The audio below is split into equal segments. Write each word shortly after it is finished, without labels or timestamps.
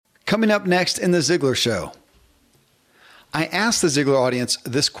Coming up next in The Ziglar Show, I asked the Ziglar audience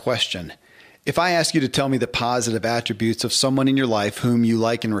this question. If I ask you to tell me the positive attributes of someone in your life whom you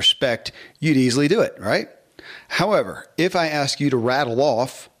like and respect, you'd easily do it, right? However, if I ask you to rattle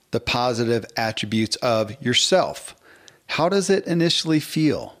off the positive attributes of yourself, how does it initially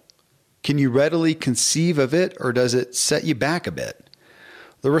feel? Can you readily conceive of it, or does it set you back a bit?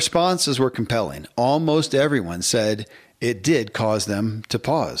 The responses were compelling. Almost everyone said it did cause them to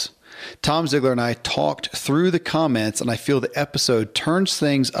pause. Tom Ziglar and I talked through the comments, and I feel the episode turns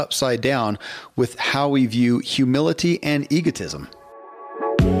things upside down with how we view humility and egotism.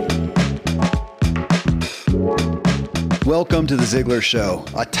 Welcome to The Ziglar Show,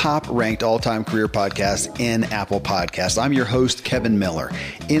 a top-ranked all-time career podcast in Apple Podcasts. I'm your host, Kevin Miller.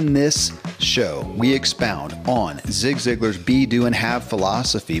 In this show, we expound on Zig Ziglar's be, do, and have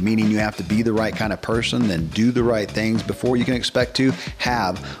philosophy, meaning you have to be the right kind of person, then do the right things before you can expect to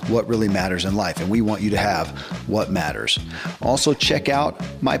have what really matters in life. And we want you to have what matters. Also, check out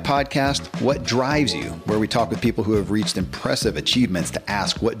my podcast, What Drives You, where we talk with people who have reached impressive achievements to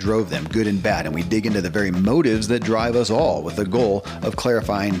ask what drove them, good and bad. And we dig into the very motives that drive us all with the goal of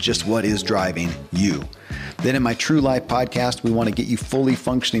clarifying just what is driving you. Then in my True Life podcast, we want to get you fully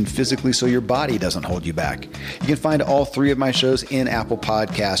functioning physically so your body doesn't hold you back. You can find all three of my shows in Apple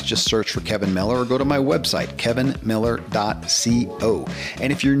Podcasts. Just search for Kevin Miller or go to my website, kevinmiller.co.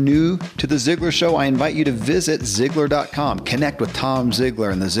 And if you're new to The Ziglar Show, I invite you to visit Ziglar.com. Connect with Tom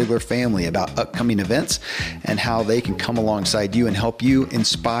Ziglar and the Ziglar family about upcoming events and how they can come alongside you and help you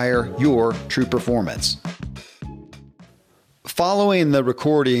inspire your true performance. Following the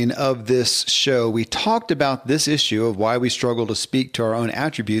recording of this show, we talked about this issue of why we struggle to speak to our own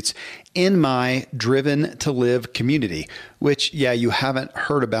attributes in my Driven to Live community, which, you haven't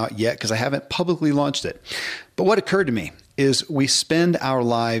heard about yet because I haven't publicly launched it. But what occurred to me is we spend our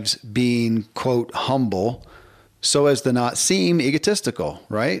lives being, quote, humble so as to not seem egotistical,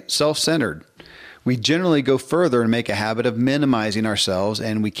 right? Self-centered. We generally go further and make a habit of minimizing ourselves,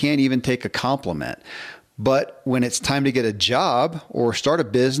 and we can't even take a compliment. But when it's time to get a job or start a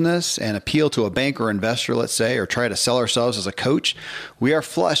business and appeal to a bank or investor, let's say, or try to sell ourselves as a coach, we are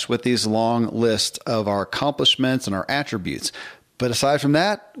flush with these long lists of our accomplishments and our attributes. But aside from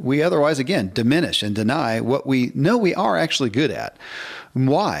that, we otherwise, again, diminish and deny what we know we are actually good at.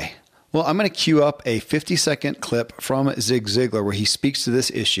 Why? Well, I'm going to cue up a 50-second clip from Zig Ziglar where he speaks to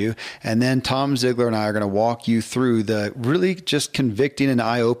this issue, and then Tom Ziglar and I are going to walk you through the really just convicting and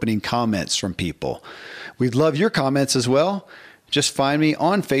eye-opening comments from people. We'd love your comments as well. Just find me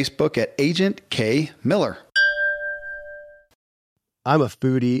on Facebook at Agent K Miller. I'm a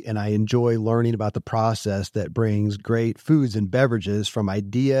foodie, and I enjoy learning about the process that brings great foods and beverages from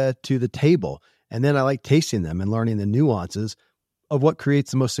idea to the table. And then I like tasting them and learning the nuances of what creates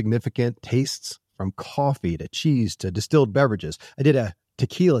the most significant tastes, from coffee to cheese to distilled beverages. I did a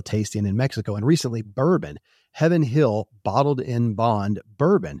tequila tasting in Mexico, and recently bourbon. Heaven Hill Bottled in Bond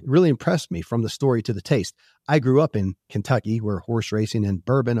bourbon really impressed me from the story to the taste. I grew up in Kentucky, where horse racing and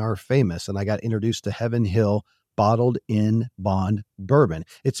bourbon are famous, and I got introduced to Heaven Hill Bottled in Bond bourbon.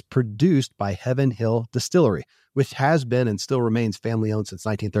 It's produced by Heaven Hill Distillery, which has been and still remains family-owned since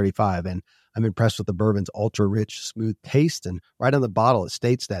 1935. And I'm impressed with the bourbon's ultra-rich, smooth taste. And right on the bottle, it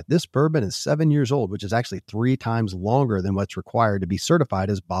states that this bourbon is 7 years old, which is actually 3 times longer than what's required to be certified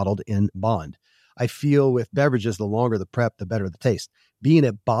as bottled in bond. I feel with beverages, the longer the prep, the better the taste. Being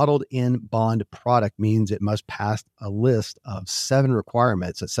a bottled in bond product means it must pass a list of 7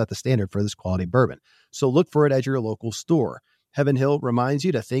 requirements that set the standard for this quality bourbon. So look for it at your local store. Heaven Hill reminds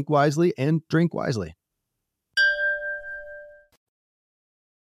you to think wisely and drink wisely.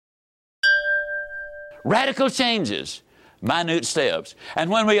 Radical changes, minute steps. And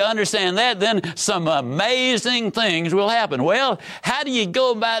when we understand that, then some amazing things will happen. Well, how do you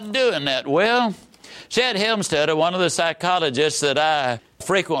go about doing that? Well, Chet Helmstetter, one of the psychologists that I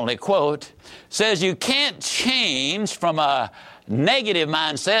frequently quote, says you can't change from a negative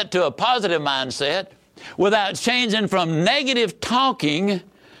mindset to a positive mindset without changing from negative talking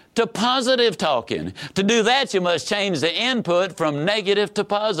to positive talking. To do that, you must change the input from negative to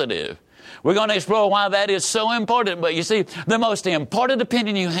positive. We're going to explore why that is so important. But you see, the most important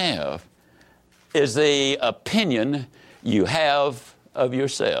opinion you have is the opinion you have of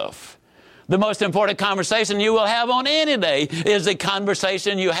yourself. The most important conversation you will have on any day is the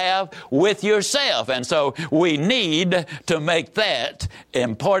conversation you have with yourself. And so we need to make that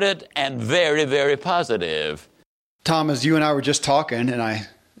important and very, very positive. Tom, as you and I were just talking, and I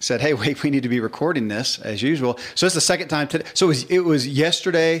said, hey, wait, we need to be recording this as usual. So it's the second time today. So it was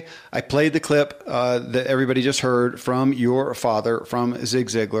yesterday. I played the clip that everybody just heard from your father, from Zig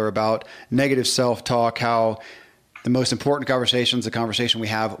Ziglar, about negative self-talk, how the most important conversation is the conversation we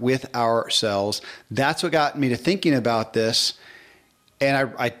have with ourselves. That's what got me to thinking about this.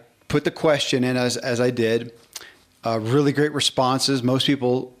 And I put the question in as I did. Really great responses. Most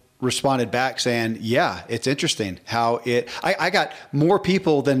people responded back saying, yeah, it's interesting how I got more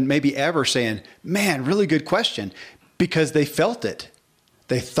people than maybe ever saying, man, really good question, because they felt it.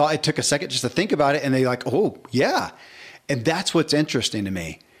 They thought it took a second just to think about it. And they like, oh yeah. And that's what's interesting to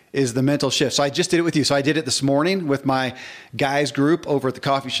me is the mental shift. So I just did it with you. So I did it this morning with my guys group over at the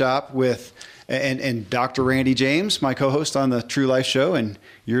coffee shop and Dr. Randy James, my co-host on the True Life Show, and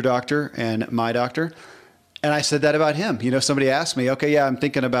your doctor and my doctor. And I said that about him. Somebody asked me, okay, yeah, I'm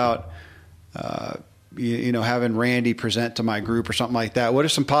thinking about, having Randy present to my group or something like that. What are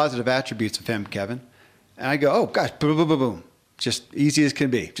some positive attributes of him, Kevin? And I go, oh gosh, boom, boom, boom, boom. Just easy as can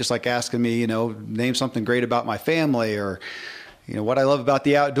be. Just like asking me, name something great about my family or, what I love about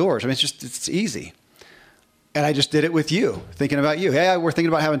the outdoors. I mean, it's easy. And I just did it with you, thinking about you. Hey, we're thinking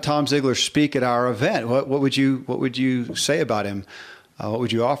about having Tom Ziglar speak at our event. What would you say about him? What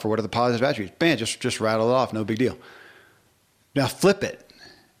would you offer? What are the positive attributes? Man, just rattle it off. No big deal. Now flip it.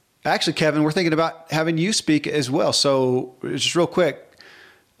 Actually, Kevin, we're thinking about having you speak as well. So just real quick,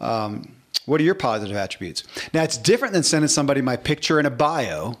 what are your positive attributes? Now, it's different than sending somebody my picture and a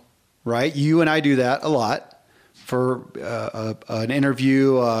bio, right? You and I do that a lot for an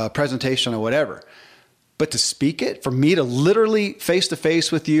interview, a presentation, or whatever. But to speak it, for me to literally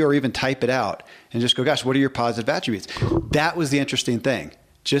face-to-face with you or even type it out and just go, gosh, what are your positive attributes? That was the interesting thing.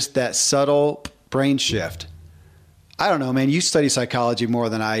 Just that subtle brain shift. I don't know, man. You study psychology more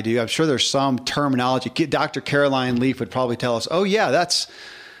than I do. I'm sure there's some terminology. Dr. Caroline Leaf would probably tell us, oh, yeah, that's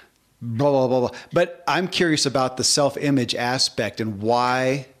blah, blah, blah, blah. But I'm curious about the self-image aspect and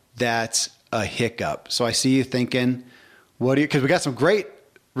why that's a hiccup. So I see you thinking, because we got some great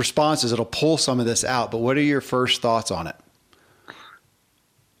responses. It'll pull some of this out, but what are your first thoughts on it?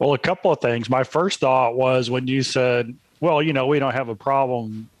 Well, a couple of things. My first thought was when you said, well, we don't have a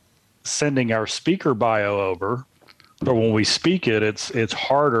problem sending our speaker bio over, but when we speak it, it's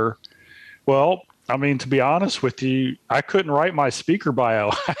harder. Well, I mean, to be honest with you, I couldn't write my speaker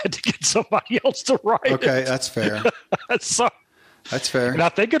bio. I had to get somebody else to write it. Okay, that's fair. That's fair. And I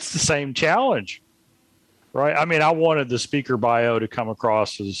think it's the same challenge. Right. I mean, I wanted the speaker bio to come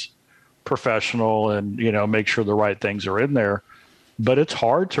across as professional and, make sure the right things are in there. But it's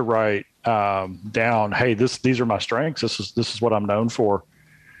hard to write down, hey, these are my strengths. This is what I'm known for,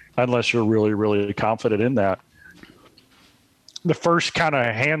 unless you're really, really confident in that. The first kind of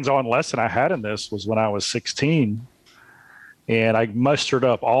hands-on lesson I had in this was when I was 16. And I mustered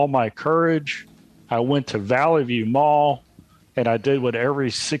up all my courage. I went to Valley View Mall. And I did what every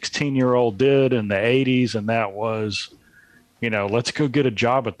 16-year-old did in the 80s, and that was, let's go get a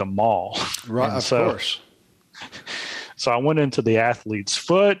job at the mall. Right, of course. So I went into the Athlete's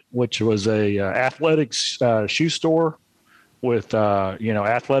Foot, which was a athletics shoe store with,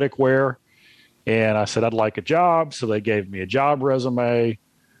 athletic wear. And I said, I'd like a job. So they gave me a job resume,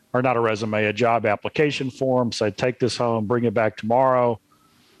 or not a resume, a job application form. So I'd take this home, bring it back tomorrow.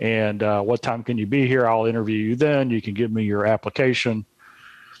 And what time can you be here? I'll interview you then. You can give me your application.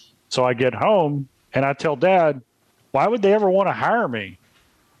 So I get home and I tell Dad, why would they ever want to hire me?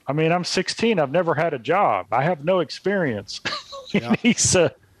 I mean, I'm 16. I've never had a job. I have no experience. Yeah. He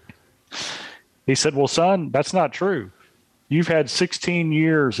said, well, son, that's not true. You've had 16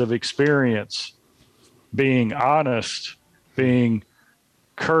 years of experience being honest, being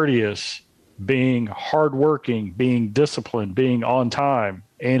courteous, being hardworking, being disciplined, being on time.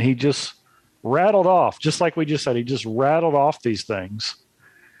 And he just rattled off, just like we just said, he just rattled off these things.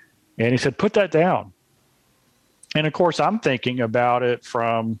 And he said, put that down. And of course, I'm thinking about it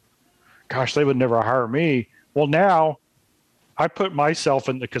from, gosh, they would never hire me. Well, now I put myself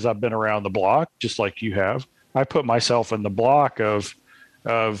in, because I've been around the block, just like you have. I put myself in the block of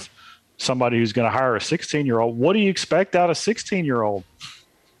somebody who's going to hire a 16-year-old. What do you expect out of a 16-year-old?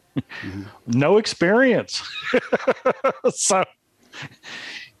 Mm-hmm. No experience.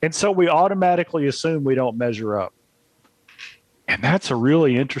 So we automatically assume we don't measure up. And that's a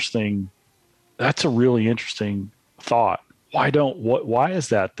really interesting thought. Why is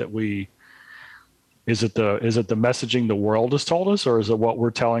that is it the messaging the world has told us, or is it what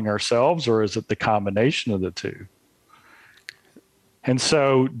we're telling ourselves, or is it the combination of the two? And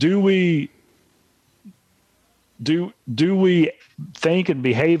so do we think and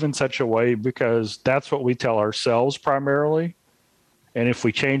behave in such a way because that's what we tell ourselves primarily? And if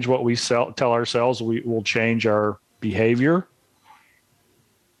we change what we tell ourselves, we will change our behavior.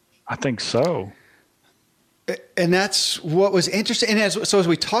 I think so. And that's what was interesting. And as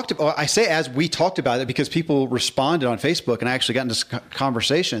we talked about, I say as we talked about it because people responded on Facebook, and I actually got into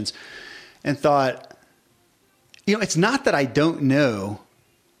conversations and thought, it's not that I don't know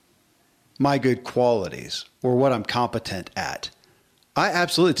my good qualities or what I'm competent at. I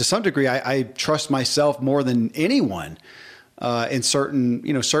absolutely, to some degree, I trust myself more than anyone in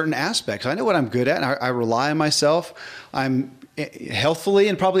certain aspects. I know what I'm good at, and I rely on myself. I'm healthfully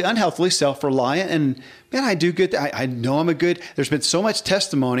and probably unhealthily self-reliant, and man, I do good. I know I'm a good. There's been so much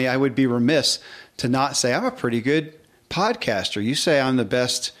testimony. I would be remiss to not say I'm a pretty good podcaster. You say I'm the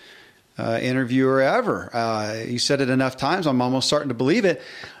best interviewer ever. You said it enough times, I'm almost starting to believe it.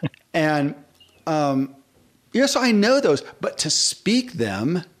 And so I know those, but to speak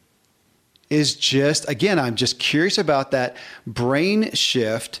them is just, again, I'm just curious about that brain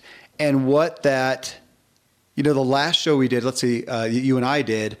shift and what that. The last show we did, let's see, you and I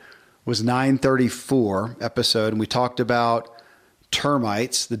did, was 934 episode, and we talked about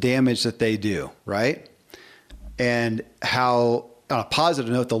termites, the damage that they do, right? And how, on a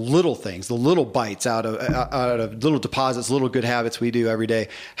positive note, the little things, the little bites out of little deposits, little good habits we do every day,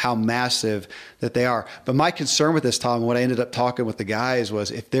 how massive that they are. But my concern with this, Tom, and what I ended up talking with the guys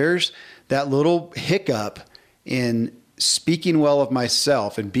was, if there's that little hiccup in speaking well of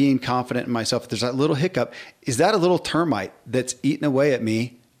myself and being confident in myself, if there's that little hiccup, is that a little termite that's eating away at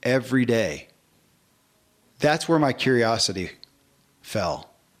me every day? That's where my curiosity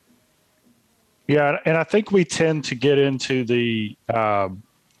fell. Yeah, and I think we tend to get into the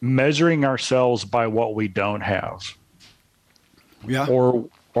measuring ourselves by what we don't have. Yeah.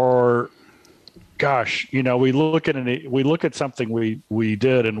 Or gosh, we look at something we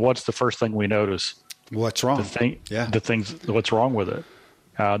did, and what's the first thing we notice? What's wrong? What's wrong with it?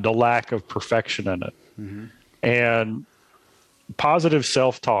 The lack of perfection in it. Mm-hmm. And positive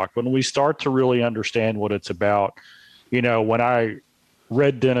self-talk, when we start to really understand what it's about, when I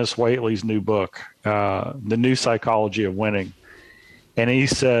read Dennis Waitley's new book, The New Psychology of Winning, and he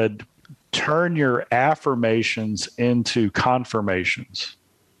said, turn your affirmations into confirmations.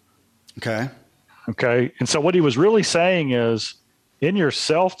 Okay. And so what he was really saying is, in your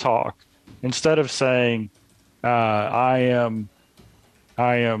self-talk, instead of saying, I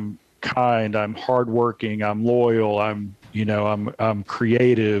am kind, I'm hardworking, I'm loyal, I'm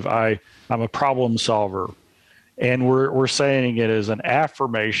creative, I'm a problem solver, and we're saying it as an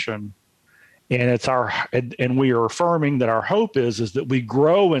affirmation, and and we are affirming that our hope is that we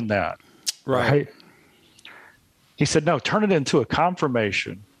grow in that. Right? He said, no, turn it into a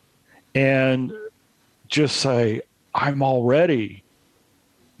confirmation, and just say, I'm already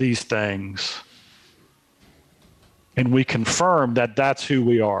these things, and we confirm that that's who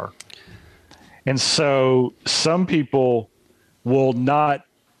we are. And so some people will not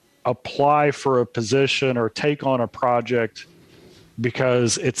apply for a position or take on a project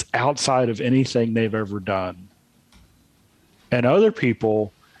because it's outside of anything they've ever done. And other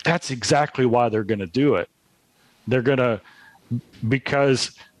people, that's exactly why they're going to do it. They're going to,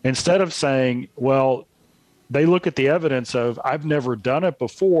 because instead of saying, well, they look at the evidence of, I've never done it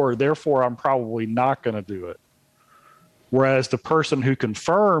before, therefore I'm probably not going to do it. Whereas the person who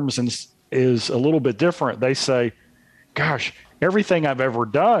confirms is a little bit different. They say, gosh, everything I've ever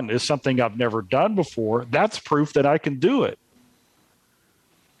done is something I've never done before. That's proof that I can do it.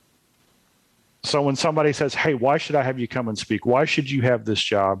 So when somebody says, hey, why should I have you come and speak? Why should you have this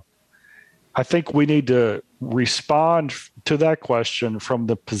job? I think we need to respond to that question from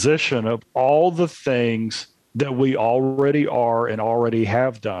the position of all the things that we already are and already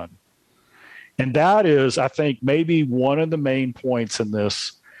have done. And that is, I think, maybe one of the main points in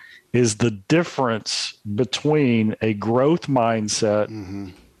this is the difference between a growth mindset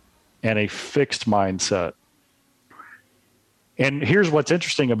and a fixed mindset. And here's what's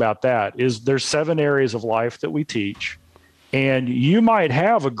interesting about that is there's 7 areas of life that we teach, and you might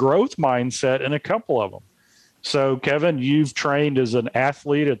have a growth mindset in a couple of them. So, Kevin, you've trained as an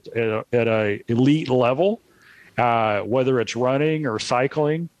athlete at an elite level, whether it's running or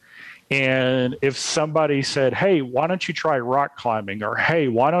cycling. And if somebody said, hey, why don't you try rock climbing? Or, hey,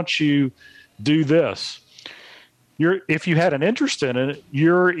 why don't you do this? If you had an interest in it,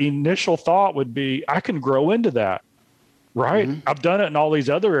 your initial thought would be, I can grow into that, right? Mm-hmm. I've done it in all these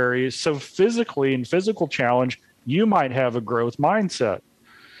other areas. So physically, in physical challenge, you might have a growth mindset.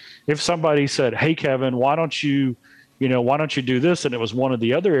 If somebody said, hey, Kevin, why don't you do this? And it was one of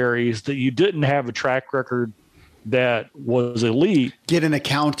the other areas that you didn't have a track record that was elite. Get an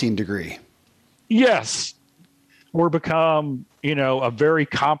accounting degree. Yes. or become, a very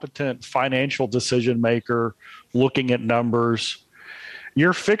competent financial decision maker looking at numbers,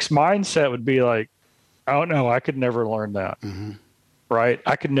 your fixed mindset would be like, oh no, I could never learn that. Right?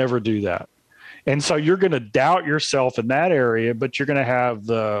 I could never do that. And so you're going to doubt yourself in that area, but you're going to have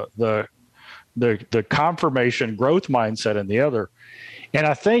the confirmation growth mindset in the other. And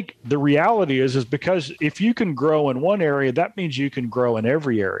I think the reality is because if you can grow in one area, that means you can grow in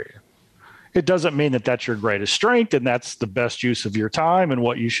every area. It doesn't mean that that's your greatest strength and that's the best use of your time and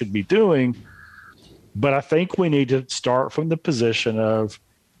what you should be doing. But I think we need to start from the position of,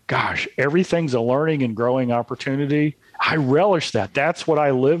 gosh, everything's a learning and growing opportunity. I relish that. That's what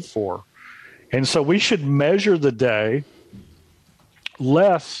I live for. And so we should measure the day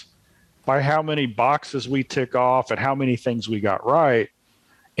less by how many boxes we tick off and how many things we got right,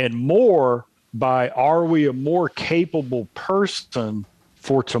 and more by, are we a more capable person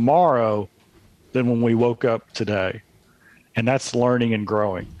for tomorrow than when we woke up today? And that's learning and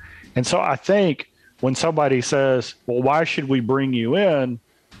growing. And so I think when somebody says, well, why should we bring you in?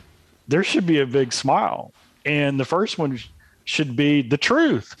 There should be a big smile. And the first one should be the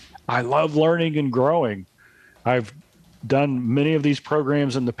truth. I love learning and growing. I've done many of these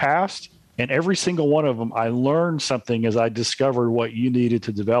programs in the past, and every single one of them, I learned something as I discovered what you needed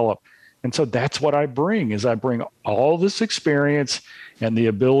to develop. And so that's what I bring, is I bring all this experience and the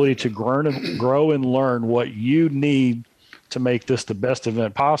ability to grow and learn what you need to make this the best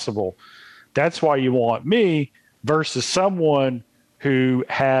event possible. That's why you want me versus someone who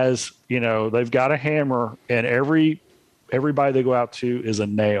has, they've got a hammer and everybody they go out to is a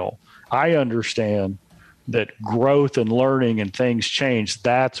nail. I understand that growth and learning and things change.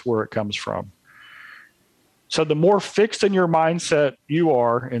 That's where it comes from. So the more fixed in your mindset you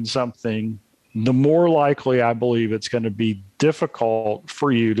are in something, the more likely I believe it's going to be difficult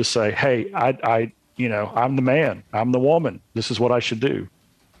for you to say, hey, I'm the man, I'm the woman. This is what I should do.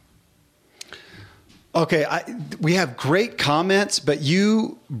 Okay. We have great comments, but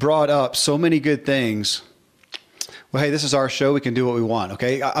you brought up so many good things. Well, hey, this is our show. We can do what we want.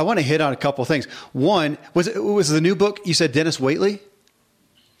 Okay. I want to hit on a couple of things. One, was the new book, you said Dennis Waitley?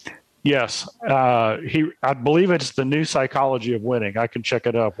 Yes. I believe it's The New Psychology of Winning. I can check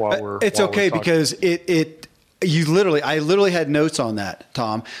it up it's okay because I literally had notes on that,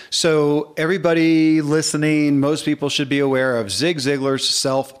 Tom. So everybody listening, most people should be aware of Zig Ziglar's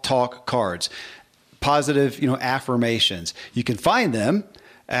self-talk cards, positive, affirmations. You can find them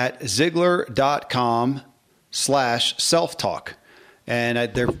at Ziglar.com/self-talk.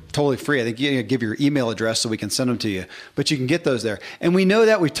 And they're totally free. I think you give your email address so we can send them to you, but you can get those there. And we know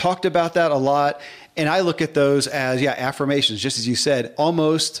that we talked about that a lot. And I look at those as, affirmations, just as you said,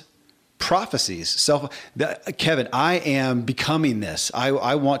 almost prophecies. Kevin, I am becoming this.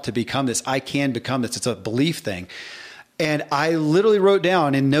 I want to become this. I can become this. It's a belief thing. And I literally wrote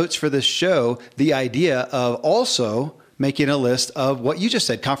down in notes for this show the idea of also making a list of what you just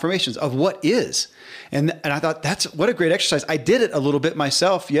said, confirmations of what is. And I thought, what a great exercise. I did it a little bit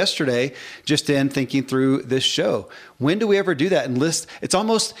myself yesterday, just in thinking through this show. When do we ever do that and list? It's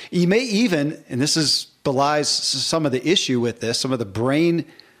almost, you may even, and this belies some of the issue with this, some of the brain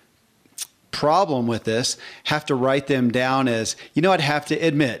problem with this, have to write them down as, I'd have to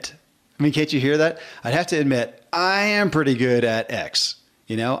admit, can't you hear that? I'd have to admit, I am pretty good at X.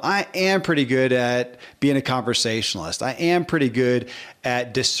 I am pretty good at being a conversationalist. I am pretty good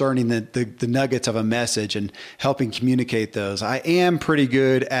at discerning the nuggets of a message and helping communicate those. I am pretty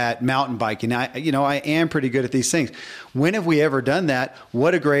good at mountain biking. I am pretty good at these things. When have we ever done that?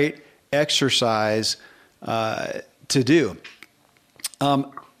 What a great exercise to do.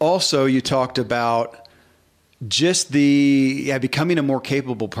 Also, you talked about just becoming a more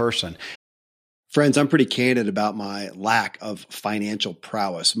capable person. Friends, I'm pretty candid about my lack of financial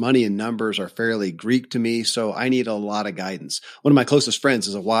prowess. Money and numbers are fairly Greek to me, so I need a lot of guidance. One of my closest friends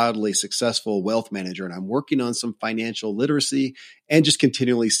is a wildly successful wealth manager, and I'm working on some financial literacy and just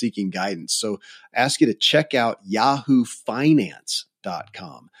continually seeking guidance. So I ask you to check out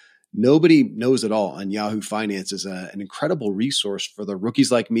yahoofinance.com. Nobody knows it all, and Yahoo Finance is an incredible resource for the rookies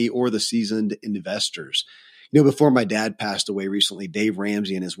like me or the seasoned investors. Before my dad passed away recently, Dave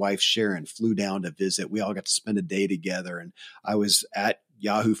Ramsey and his wife Sharon flew down to visit. We all got to spend a day together, and I was at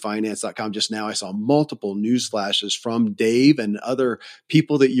yahoofinance.com just now. I saw multiple news flashes from Dave and other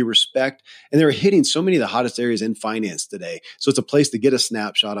people that you respect, and they were hitting so many of the hottest areas in finance today. So it's a place to get a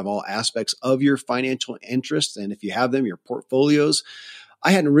snapshot of all aspects of your financial interests, and if you have them, your portfolios.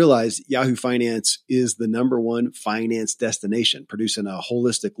 I hadn't realized Yahoo Finance is the #1 finance destination, producing a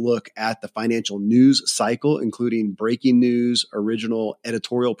holistic look at the financial news cycle, including breaking news, original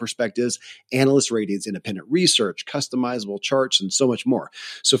editorial perspectives, analyst ratings, independent research, customizable charts, and so much more.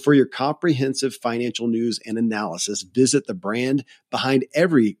 So for your comprehensive financial news and analysis, visit the brand behind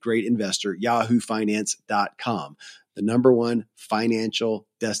every great investor, yahoofinance.com, the #1 financial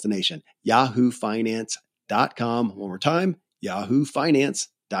destination, yahoofinance.com. One more time,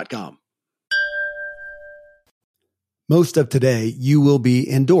 yahoofinance.com. Most of today, you will be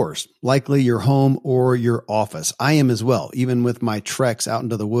indoors, likely your home or your office. I am as well. Even with my treks out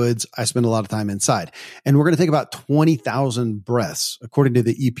into the woods, I spend a lot of time inside. And we're going to take about 20,000 breaths. According to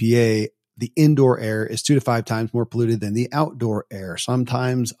the EPA, the indoor air is 2 to 5 times more polluted than the outdoor air,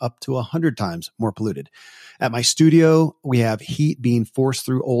 sometimes up to 100 times more polluted. At my studio, we have heat being forced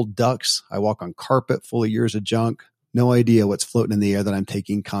through old ducts. I walk on carpet full of years of junk. No idea what's floating in the air that I'm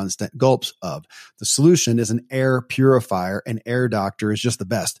taking constant gulps of. The solution is an air purifier, and Air Doctor is just the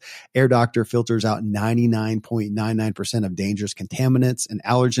best. Air Doctor filters out 99.99% of dangerous contaminants and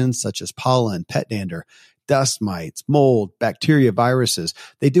allergens such as pollen, pet dander, dust mites, mold, bacteria, viruses.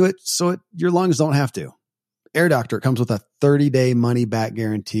 They do it so your lungs don't have to. Air Doctor comes with a 30-day money-back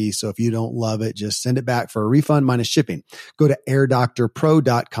guarantee, so if you don't love it, just send it back for a refund minus shipping. Go to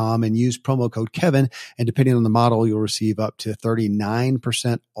airdoctorpro.com and use promo code Kevin, and depending on the model, you'll receive up to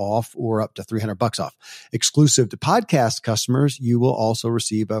 39% off or up to $300 off. Exclusive to podcast customers, you will also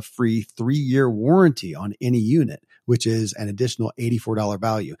receive a free 3-year warranty on any unit, which is an additional $84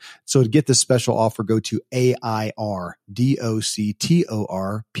 value. So to get this special offer, go to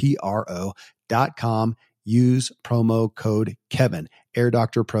airdoctorpro.com. Use promo code Kevin,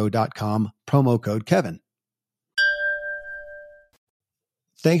 airdoctorpro.com, promo code Kevin.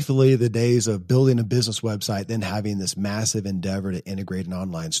 Thankfully, the days of building a business website, then having this massive endeavor to integrate an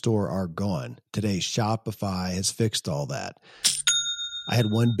online store are gone. Today, Shopify has fixed all that. I had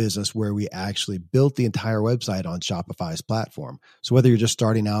one business where we actually built the entire website on Shopify's platform. So whether you're just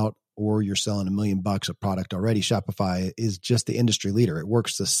starting out or you're selling $1 million of product already, Shopify is just the industry leader. It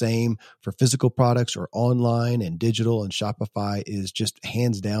works the same for physical products or online and digital, and Shopify is just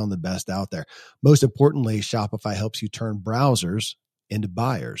hands down the best out there. Most importantly, Shopify helps you turn browsers into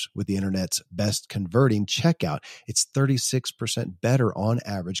buyers with the internet's best converting checkout. It's 36% better on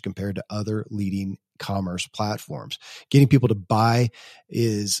average compared to other leading commerce platforms. Getting people to buy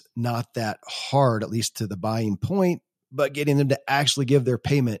is not that hard, at least to the buying point, but getting them to actually give their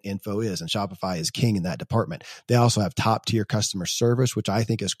payment info is, and Shopify is king in that department. They also have top tier customer service, which I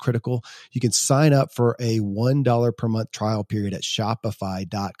think is critical. You can sign up for a $1 per month trial period at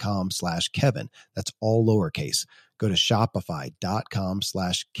shopify.com/Kevin. That's all lowercase. Go to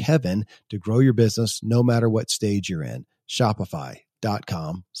shopify.com/Kevin to grow your business no matter what stage you're in.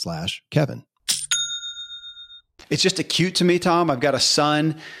 Shopify.com/Kevin. It's just acute to me, Tom. I've got a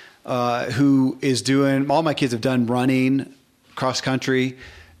son who is doing, all my kids have done running, cross country.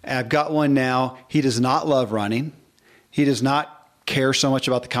 I've got one now. He does not love running. He does not care so much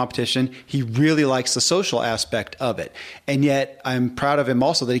about the competition. He really likes the social aspect of it. And yet I'm proud of him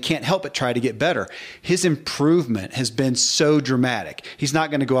also that he can't help but try to get better. His improvement has been so dramatic. He's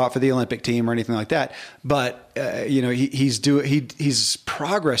not going to go out for the Olympic team or anything like that, but his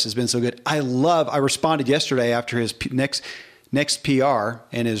progress has been so good. I responded yesterday after his next PR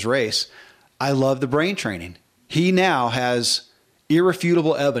in his race. I love the brain training. He now has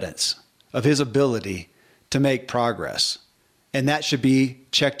irrefutable evidence of his ability to make progress. And that should be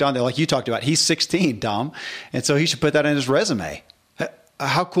checked on there. Like you talked about, he's 16, Tom. And so he should put that in his resume.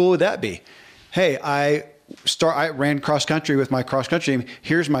 How cool would that be? Hey, I ran cross country with my cross country team.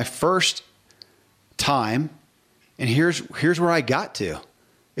 Here's my first time. And here's where I got to.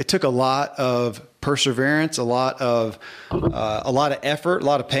 It took a lot of perseverance, a lot of effort, a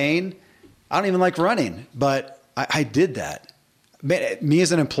lot of pain. I don't even like running, but I did that. Me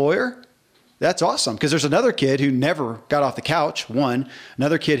as an employer, that's awesome, because there's another kid who never got off the couch,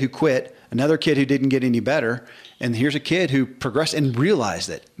 another kid who quit, another kid who didn't get any better, and here's a kid who progressed and realized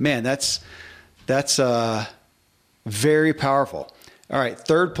it. Man, that's very powerful. All right,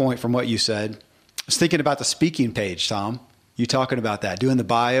 third point from what you said, I was thinking about the speaking page, Tom. You talking about that, doing the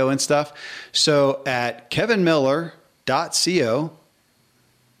bio and stuff. So at kevinmiller.co,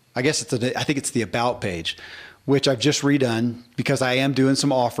 I think it's the about page, which I've just redone because I am doing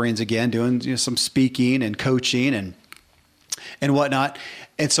some offerings again, doing some speaking and coaching and whatnot.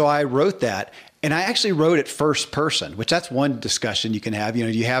 And so I wrote that, and I actually wrote it first person, which that's one discussion you can have. Do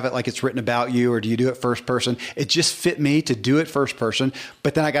you have it like it's written about you, or do you do it first person? It just fit me to do it first person,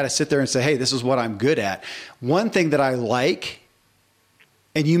 but then I got to sit there and say, hey, this is what I'm good at. One thing that I like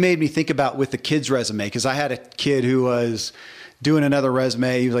And you made me think about with the kid's resume, because I had a kid who was doing another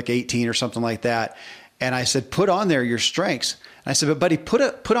resume. He was like 18 or something like that. And I said, put on there your strengths. And I said, but buddy,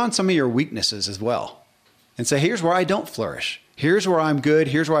 put on some of your weaknesses as well. And say, here's where I don't flourish. Here's where I'm good.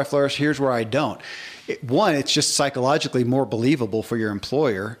 Here's where I flourish. Here's where I don't. One, it's just psychologically more believable for your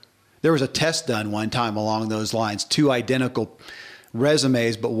employer. There was a test done one time along those lines, 2 identical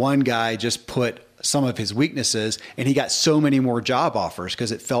resumes, but one guy just put some of his weaknesses and he got so many more job offers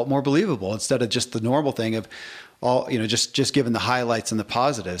because it felt more believable instead of just the normal thing of all, just giving the highlights and the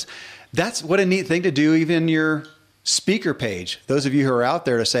positives. That's what a neat thing to do, even in your speaker page. Those of you who are out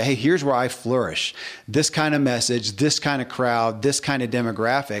there to say, hey, here's where I flourish. This kind of message, this kind of crowd, this kind of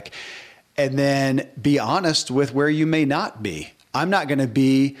demographic, and then be honest with where you may not be. I'm not going to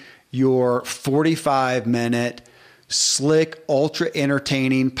be your 45-minute slick, ultra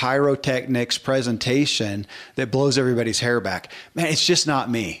entertaining pyrotechnics presentation that blows everybody's hair back. Man, it's just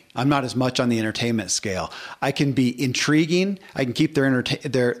not me. I'm not as much on the entertainment scale. I can be intriguing. I can keep their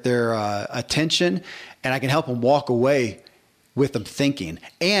attention, and I can help them walk away with them thinking.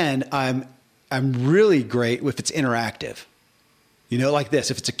 And I'm really great if it's interactive. Like this,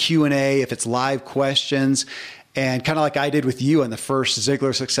 if it's a Q&A, if it's live questions, and kind of like I did with you on the first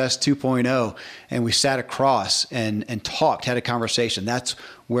Ziglar Success 2.0, and we sat across and talked, had a conversation. That's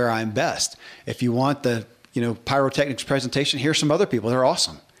where I'm best. If you want the pyrotechnics presentation, here's some other people. They're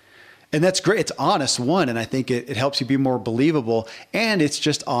awesome. And that's great. It's honest, one, and I think it helps you be more believable, and it's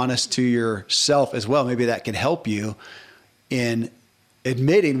just honest to yourself as well. Maybe that can help you in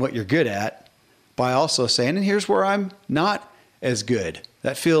admitting what you're good at by also saying, and here's where I'm not as good.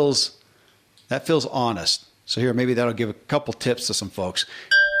 That feels honest. So here, maybe that'll give a couple tips to some folks.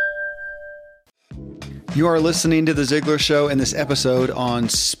 You are listening to The Ziglar Show, and this episode on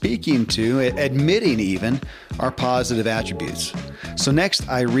speaking to, admitting even, our positive attributes. So next,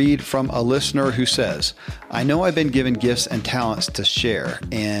 I read from a listener who says, I know I've been given gifts and talents to share,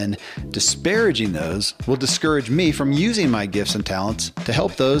 and disparaging those will discourage me from using my gifts and talents to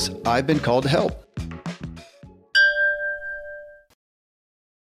help those I've been called to help.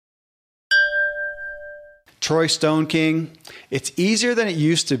 Troy Stone King, it's easier than it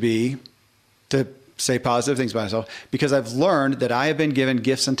used to be to say positive things about myself because I've learned that I have been given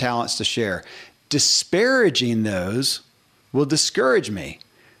gifts and talents to share. Disparaging those will discourage me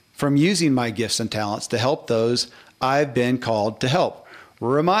from using my gifts and talents to help those I've been called to help.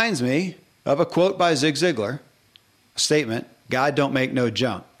 Reminds me of a quote by Zig Ziglar, a statement, God don't make no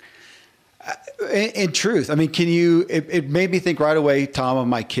junk. In truth, I mean, it made me think right away, Tom, of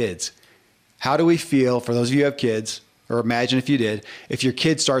my kids. How do we feel, for those of you who have kids, or imagine if you did, if your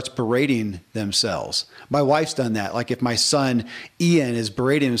kid starts berating themselves? My wife's done that. Like if my son Ian is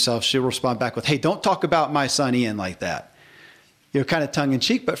berating himself, she'll respond back with, hey, don't talk about my son Ian like that. Kind of tongue in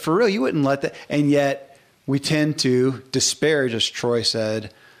cheek, but for real, you wouldn't let that. And yet we tend to disparage, as Troy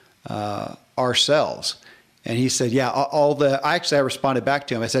said, ourselves. And he said, yeah, I responded back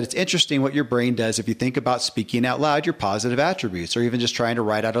to him. I said, it's interesting what your brain does if you think about speaking out loud your positive attributes or even just trying to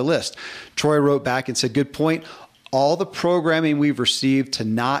write out a list. Troy wrote back and said, good point. All the programming we've received to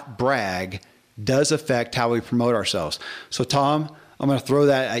not brag does affect how we promote ourselves. So Tom, I'm going to throw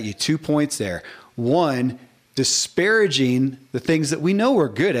that at you. 2 points there. One, disparaging the things that we know we're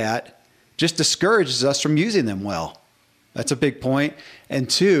good at just discourages us from using them well. That's a big point. And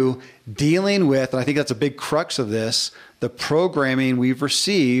 2, dealing with, and I think that's a big crux of this, the programming we've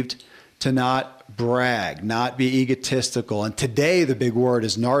received to not brag, not be egotistical. And today the big word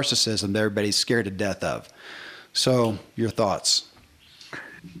is narcissism that everybody's scared to death of. So your thoughts?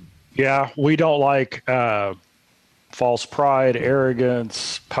 Yeah, we don't like false pride,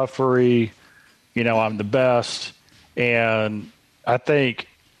 arrogance, puffery, I'm the best. And I think,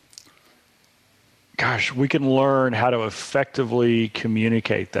 gosh, we can learn how to effectively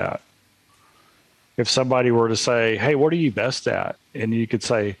communicate that. If somebody were to say, hey, what are you best at? And you could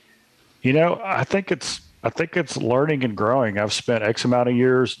say, I think it's learning and growing. I've spent X amount of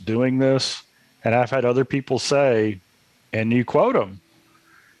years doing this, and I've had other people say, and you quote them.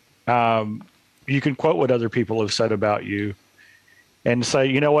 You can quote what other people have said about you and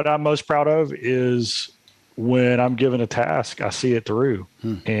say, what I'm most proud of is when I'm given a task, I see it through.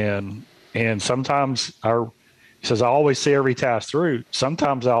 And sometimes he says, I always see every task through.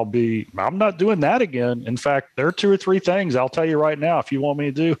 Sometimes I'm not doing that again. In fact, there are 2 or 3 things I'll tell you right now. If you want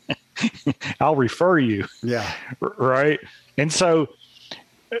me to do, I'll refer you. Yeah. Right. And so,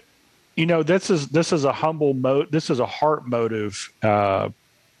 this is a humble this is a heart motive,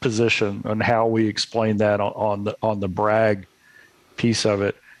 position on how we explain that on the brag piece of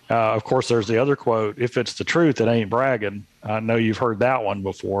it. Of course, there's the other quote, if it's the truth, it ain't bragging. I know you've heard that one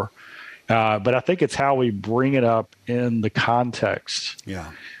before. But I think it's how we bring it up in the context.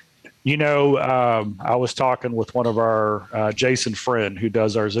 Yeah. I was talking with one of our, Jason Friend, who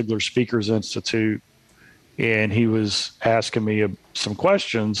does our Ziglar Speakers Institute, and he was asking me some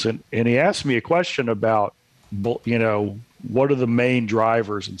questions, and he asked me a question about, what are the main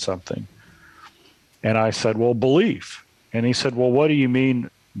drivers in something? And I said, well, belief. And he said, well, what do you mean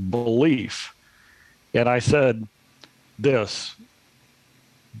belief? And I said this: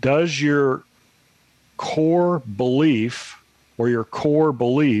 does your core belief or your core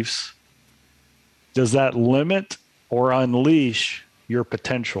beliefs, does that limit or unleash your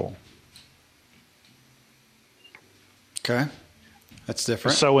potential? Okay. That's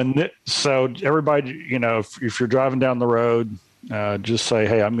different. So everybody, if you're driving down the road, just say,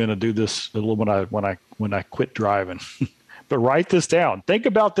 hey, I'm going to do this a little when I quit driving. But write this down. Think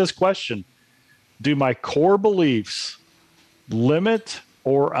about this question. Do my core beliefs limit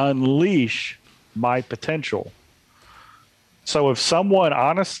or unleash my potential? So if someone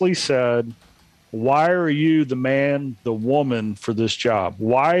honestly said, why are you the man, the woman for this job?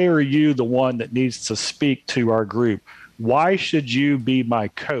 Why are you the one that needs to speak to our group? Why should you be my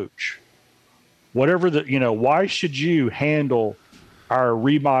coach? Why should you handle our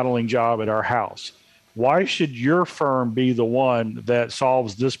remodeling job at our house? Why should your firm be the one that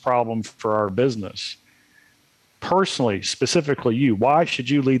solves this problem for our business? Personally, specifically you, why should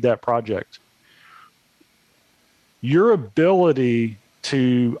you lead that project? Your ability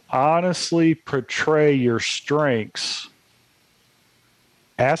to honestly portray your strengths,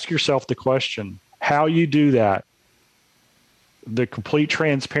 ask yourself the question, how you do that, the complete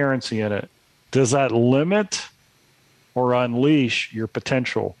transparency in it, does that limit or unleash your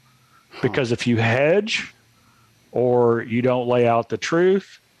potential? Because if you hedge, or you don't lay out the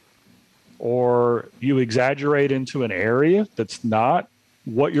truth, or you exaggerate into an area that's not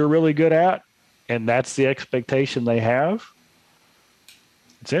what you're really good at, and that's the expectation they have,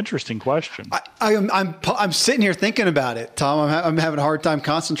 it's an interesting question. I'm sitting here thinking about it, Tom. I'm having a hard time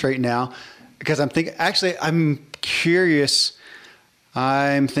concentrating now because I'm thinking. Actually, I'm curious.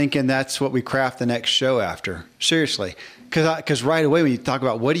 I'm thinking that's what we craft the next show after. Seriously. Because right away when you talk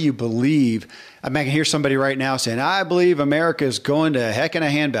about what do you believe, I can hear somebody right now saying, I believe America is going to heck in a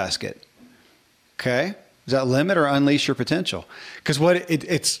handbasket. Okay. Does that limit or unleash your potential? Because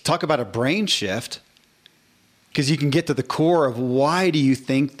it's talk about a brain shift, because you can get to the core of why do you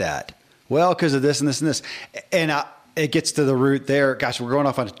think that? Well, because of this and this and this. And it gets to the root there. Gosh, we're going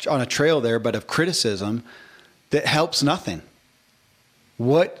off on a trail there, but of criticism that helps nothing.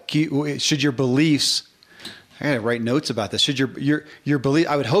 Should your beliefs, I got to write notes about this. Should your belief,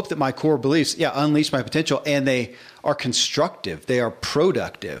 I would hope that my core beliefs, unleash my potential, and they are constructive. They are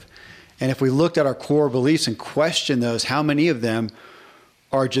productive. And if we looked at our core beliefs and questioned those, how many of them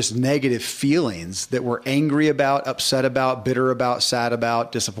are just negative feelings that we're angry about, upset about, bitter about, sad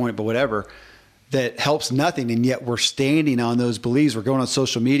about, disappointed, but whatever, that helps nothing. And yet we're standing on those beliefs. We're going on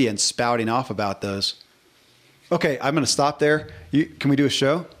social media and spouting off about those. Okay, I'm going to stop there. Can we do a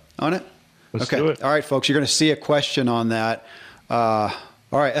show on it? Let's do it. All right, folks, you're going to see a question on that. All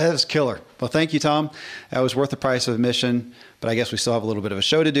right, that was killer. Well, thank you, Tom. That was worth the price of admission, but I guess we still have a little bit of a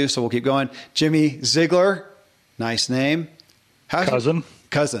show to do, so we'll keep going. Jimmy Ziglar, nice name.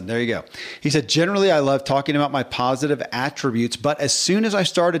 Cousin, there you go. He said, generally, I love talking about my positive attributes, but as soon as I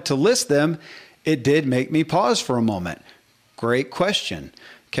started to list them, it did make me pause for a moment. Great question.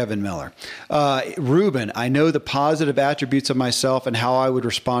 Kevin Miller. Ruben, I know the positive attributes of myself and how I would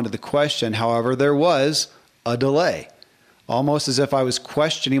respond to the question. However, there was a delay, almost as if I was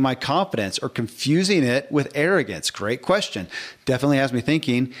questioning my confidence or confusing it with arrogance. Great question. Definitely has me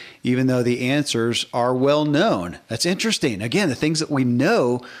thinking, even though the answers are well known. That's interesting. Again, the things that we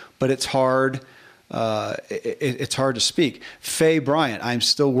know, but it's hard. It's hard to speak. Faye Bryant, I'm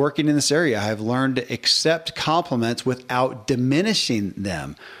still working in this area. I've learned to accept compliments without diminishing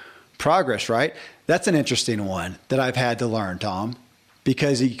them. Progress, right? That's an interesting one that I've had to learn, Tom,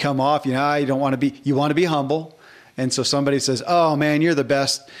 because you come off, you want to be humble. And so somebody says, oh man, you're the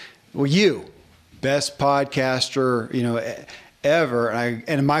best. Well, best podcaster, ever.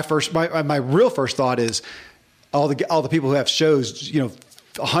 And my real first thought is all the people who have shows,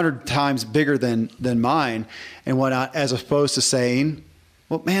 100 times bigger than mine and whatnot, as opposed to saying,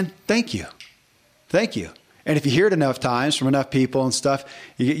 well, man, thank you. And if you hear it enough times from enough people and stuff,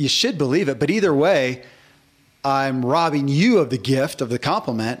 you should believe it. But either way, I'm robbing you of the gift of the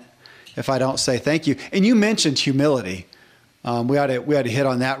compliment if I don't say thank you. And you mentioned humility. We ought to hit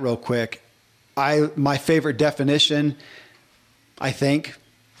on that real quick. My favorite definition, I think,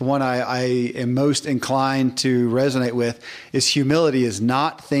 the one I am most inclined to resonate with, is humility is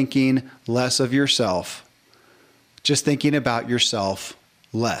not thinking less of yourself, just thinking about yourself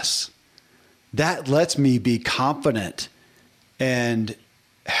less. That lets me be confident and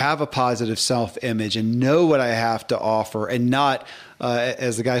have a positive self-image and know what I have to offer, and not,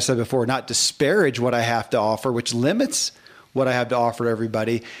 as the guy said before, not disparage what I have to offer, which limits what I have to offer to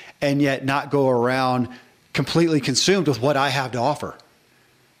everybody, and yet not go around completely consumed with what I have to offer.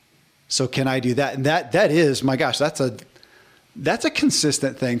 So can I do that? And that is, my gosh, that's a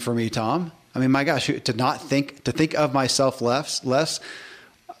consistent thing for me, Tom. I mean, my gosh, to think of myself less,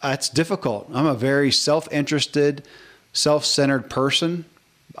 that's difficult. I'm a very self-interested, self-centered person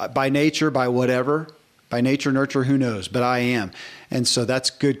by nature, by whatever, by nature, nurture, who knows, but I am. And so that's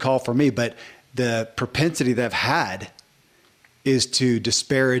a good call for me. But the propensity that I've had is to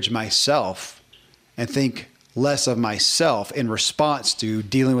disparage myself and think less of myself in response to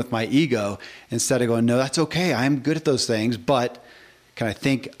dealing with my ego, instead of going, no, that's okay. I'm good at those things, but can I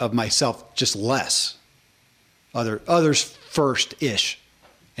think of myself just less? Others first-ish,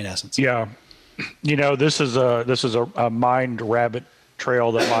 in essence. Yeah. This is a mind rabbit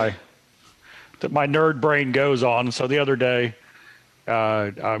trail that my nerd brain goes on. So the other day,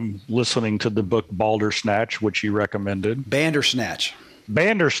 I'm listening to the book Baldersnatch, which you recommended. Bandersnatch.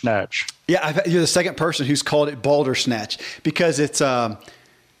 Yeah, you're the second person who's called it Baldersnatch, because it's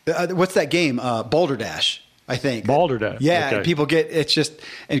what's that game? Balderdash, I think. Balderdash. Yeah, okay. and people get, it's just,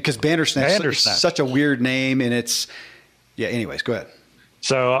 and because Bandersnatch is such a weird name, and it's, yeah. Anyways, go ahead.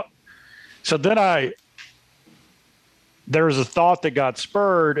 So then there was a thought that got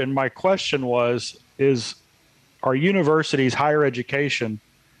spurred, and my question was: are universities, higher education,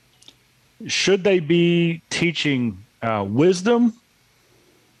 should they be teaching wisdom,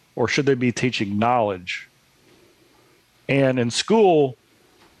 or should they be teaching knowledge? And in school,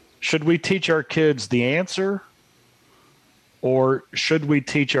 should we teach our kids the answer, or should we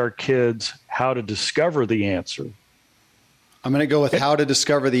teach our kids how to discover the answer? I'm going to go with how to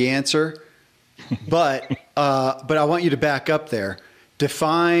discover the answer, but I want you to back up there.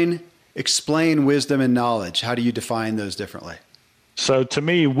 Explain wisdom and knowledge. How do you define those differently? So to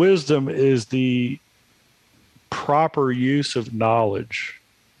me, wisdom is the proper use of knowledge,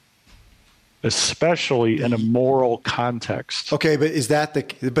 especially in a moral context. Okay, but is that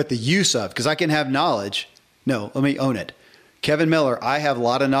the use of? Because I can have knowledge. No, let me own it. Kevin Miller, I have a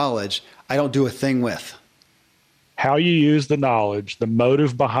lot of knowledge. I don't do a thing with. How you use the knowledge, the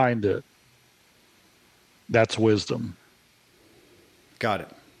motive behind it, that's wisdom. Got it.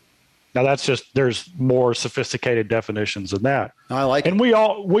 Now there's more sophisticated definitions than that. I like it. And we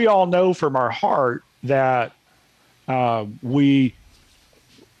all know from our heart that we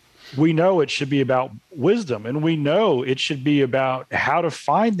know it should be about wisdom, and we know it should be about how to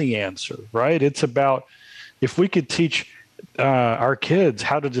find the answer, right? It's about, if we could teach our kids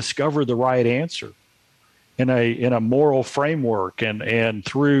how to discover the right answer in a moral framework, and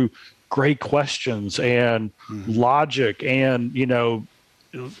through great questions and logic, and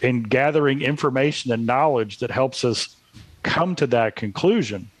in gathering information and knowledge that helps us come to that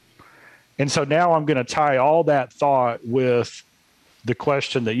conclusion. And so now I'm going to tie all that thought with the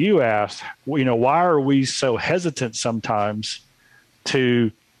question that you asked. Why are we so hesitant sometimes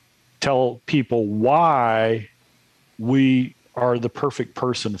to tell people why we are the perfect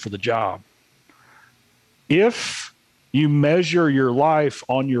person for the job? If you measure your life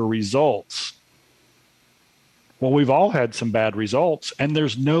on your results, well, we've all had some bad results, and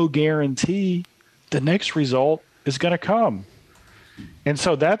there's no guarantee the next result is going to come. And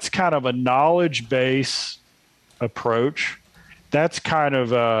so that's kind of a knowledge-based approach. That's kind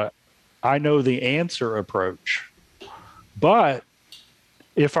of a I know the answer approach. But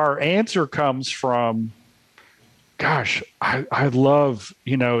if our answer comes from, gosh, I love,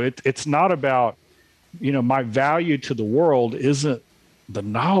 it's not about, my value to the world isn't the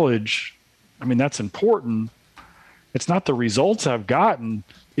knowledge. I mean, that's important. It's not the results I've gotten.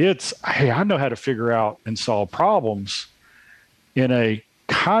 It's, hey, I know how to figure out and solve problems in a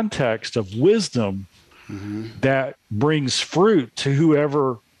context of wisdom that brings fruit to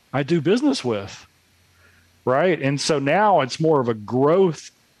whoever I do business with, right? And so now it's more of a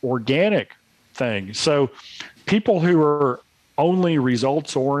growth, organic thing. So people who are only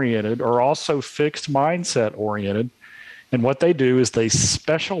results oriented are also fixed mindset oriented. And what they do is they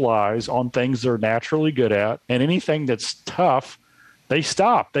specialize on things they're naturally good at, and anything that's tough, they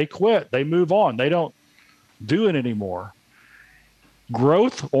stop, they quit, they move on, they don't do it anymore.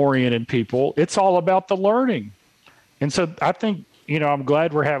 Growth oriented people, it's all about the learning. And so I think, I'm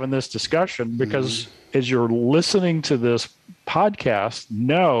glad we're having this discussion because as you're listening to this podcast,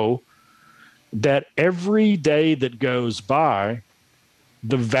 know that every day that goes by,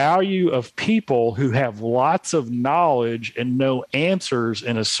 the value of people who have lots of knowledge and know answers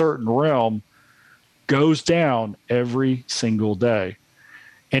in a certain realm goes down every single day.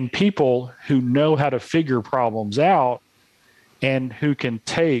 And people who know how to figure problems out and who can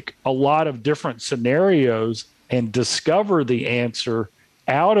take a lot of different scenarios and discover the answer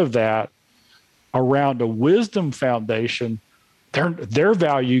out of that around a wisdom foundation, their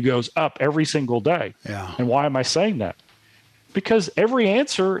value goes up every single day. Yeah. And why am I saying that? Because every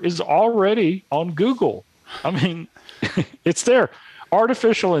answer is already on Google. I mean, it's there.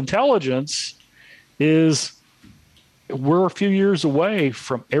 Artificial intelligence we're a few years away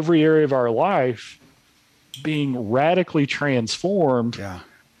from every area of our life being radically transformed,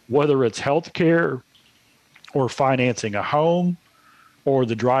 whether it's healthcare or financing a home or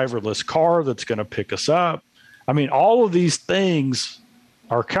the driverless car that's going to pick us up. I mean, all of these things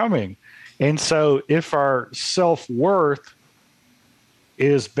are coming. And so if our self-worth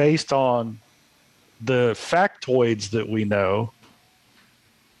is based on the factoids that we know,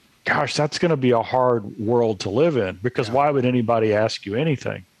 gosh, that's going to be a hard world to live in, because why would anybody ask you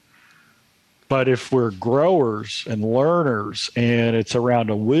anything? But if we're growers and learners and it's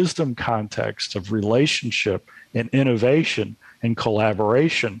around a wisdom context of relationship and innovation and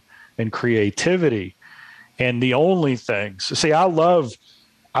collaboration and creativity and the only things, see, I love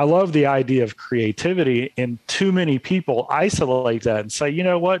the idea of creativity, and too many people isolate that and say, you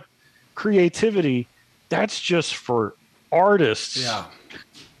know what, creativity, that's just for artists. Yeah.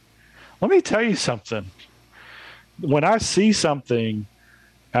 Let me tell you something. When I see something,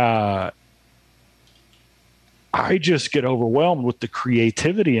 I just get overwhelmed with the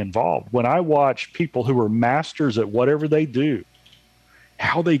creativity involved. When I watch people who are masters at whatever they do,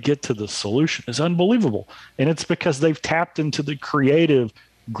 how they get to the solution is unbelievable. And it's because they've tapped into the creative,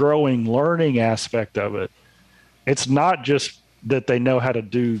 growing, learning aspect of it. It's not just that they know how to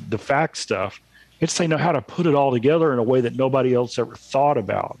do the fact stuff. It's they know how to put it all together in a way that nobody else ever thought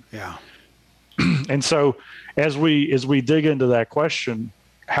about. Yeah. And so as we dig into that question,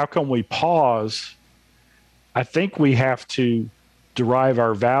 how can we pause? I think we have to derive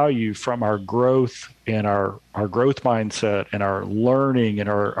our value from our growth and our growth mindset and our learning and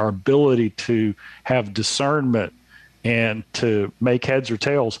our ability to have discernment and to make heads or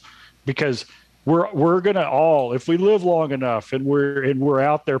tails, because we're going to all, if we live long enough and we're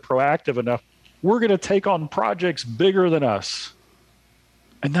out there proactive enough, we're going to take on projects bigger than us.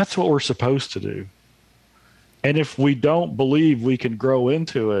 And that's what we're supposed to do. And if we don't believe we can grow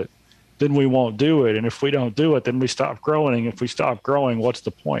into it, then we won't do it. And if we don't do it, then we stop growing. If we stop growing, what's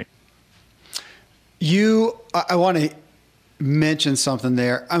the point? I want to mention something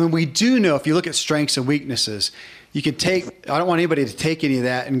there. I mean, we do know, if you look at strengths and weaknesses, you can take, I don't want anybody to take any of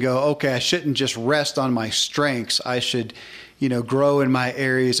that and go, okay, I shouldn't just rest on my strengths. I should, grow in my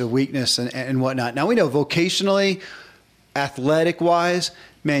areas of weakness and whatnot. Now we know vocationally, athletic wise,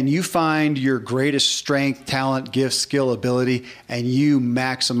 man, you find your greatest strength, talent, gift, skill, ability, and you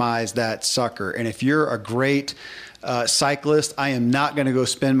maximize that sucker. And if you're a great cyclist, I am not going to go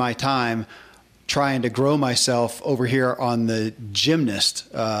spend my time trying to grow myself over here on the gymnast,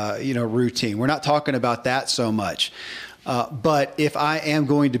 routine. We're not talking about that so much. But if I am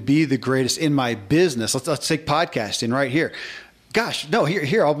going to be the greatest in my business, let's take podcasting right here. Gosh, no,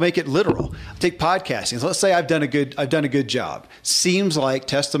 here, I'll make it literal. Take podcasting. So let's say I've done a good job. Seems like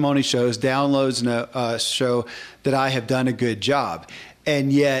testimony shows, downloads show that I have done a good job.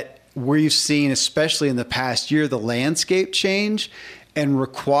 And yet we've seen, especially in the past year, the landscape change and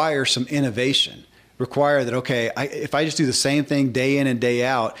require some innovation. Require that, okay, if I just do the same thing day in and day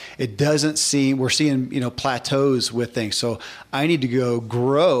out, it doesn't seem, we're seeing, plateaus with things. So I need to go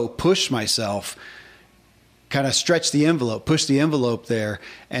grow, push myself, kind of stretch the envelope, push the envelope there,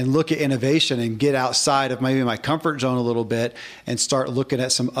 and look at innovation and get outside of maybe my comfort zone a little bit and start looking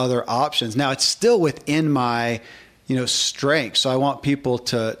at some other options. Now, it's still within my, strength. So I want people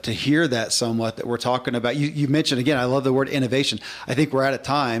to hear that somewhat, that we're talking about. You mentioned, again, I love the word innovation. I think we're at a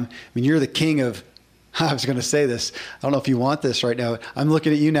time, you're the king of, I was going to say this, I don't know if you want this right now. I'm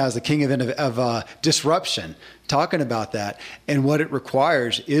looking at you now as the king of disruption, talking about that. And what it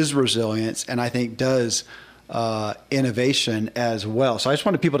requires is resilience, and I think does innovation as well. So I just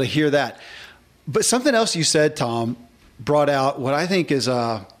wanted people to hear that. But something else you said, Tom, brought out what I think is,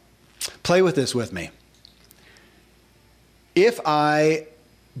 play with this with me. If I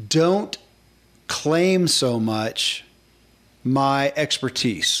don't claim so much my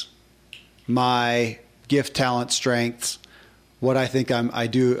expertise, my gift, talent, strengths, what I think I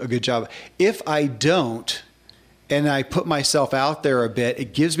do a good job. If I don't, and I put myself out there a bit,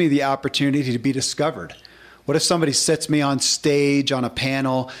 it gives me the opportunity to be discovered. What if somebody sets me on stage on a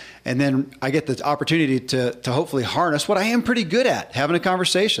panel, and then I get the opportunity to hopefully harness what I am pretty good at, having a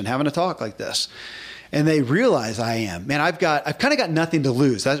conversation, having a talk like this. And they realize I am, man, I've kind of got nothing to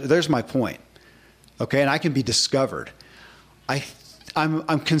lose. There's my point. Okay. And I can be discovered.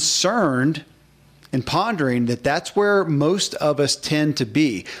 I'm concerned and pondering that's where most of us tend to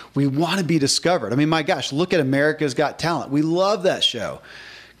be. We want to be discovered. I mean, my gosh, look at America's Got Talent. We love that show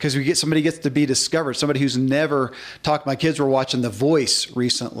because somebody gets to be discovered, somebody who's never talked. My kids were watching The Voice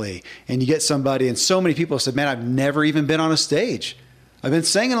recently, and you get somebody, and so many people said, man, I've never even been on a stage. I've been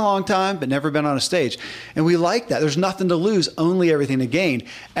singing a long time, but never been on a stage. And we like that. There's nothing to lose, only everything to gain,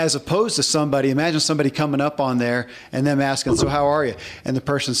 as opposed to imagine somebody coming up on there and them asking, so how are you? And the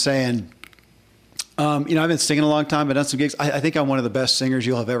person saying, I've been singing a long time. I've done some gigs. I think I'm one of the best singers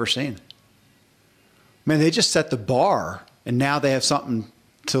you'll have ever seen. Man, they just set the bar, and now they have something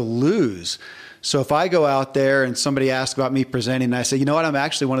to lose. So if I go out there and somebody asks about me presenting, and I say, you know what, I'm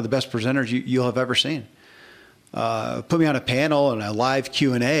actually one of the best presenters you'll have ever seen. Put me on a panel and a live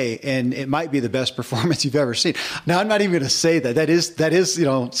Q&A, and it might be the best performance you've ever seen. Now, I'm not even going to say that. That is,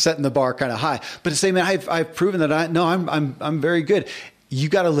 setting the bar kind of high. But to say, man, I've proven that I'm very good. You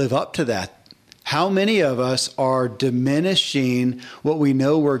got to live up to that. How many of us are diminishing what we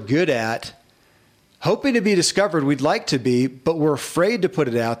know we're good at, hoping to be discovered? We'd like to be, but we're afraid to put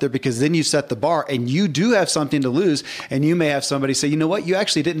it out there because then you set the bar and you do have something to lose. And you may have somebody say, you know what, you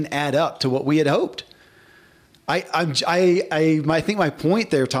actually didn't add up to what we had hoped. I think my point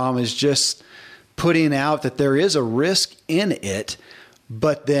there, Tom, is just putting out that there is a risk in it.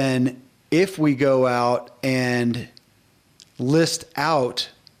 But then if we go out and list out,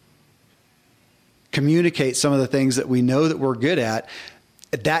 communicate some of the things that we know that we're good at,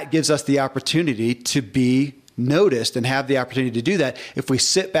 that gives us the opportunity to be noticed and have the opportunity to do that. If we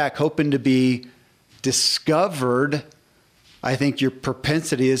sit back hoping to be discovered, I think your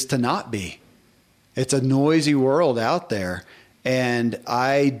propensity is to not be. It's a noisy world out there. And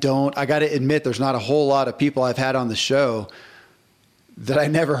I got to admit, there's not a whole lot of people I've had on the show that I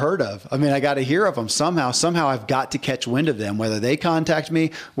never heard of. I mean, I got to hear of them somehow. Somehow I've got to catch wind of them, whether they contact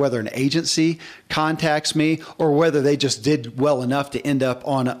me, whether an agency contacts me, or whether they just did well enough to end up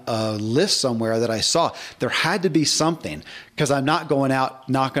on a list somewhere that I saw. There had to be something, because I'm not going out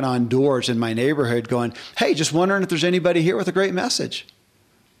knocking on doors in my neighborhood going, hey, just wondering if there's anybody here with a great message.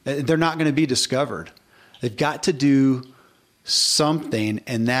 They're not going to be discovered. They've got to do something,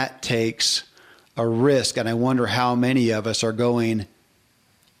 and that takes a risk. And I wonder how many of us are going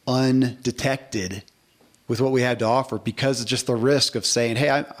undetected with what we have to offer because of just the risk of saying,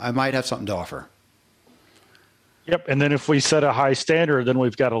 hey, I might have something to offer. Yep. And then if we set a high standard, then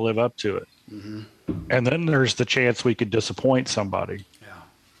we've got to live up to it. Mm-hmm. And then there's the chance we could disappoint somebody. Yeah.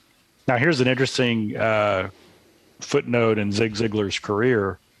 Now, here's an interesting footnote in Zig Ziglar's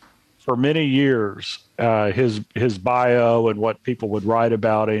career. For many years, his bio and what people would write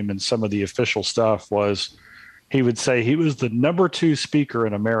about him and some of the official stuff was, he would say he was the number 2 speaker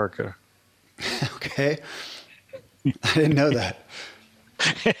in America. Okay. I didn't know that.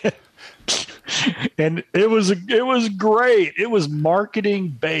 And it was great. It was marketing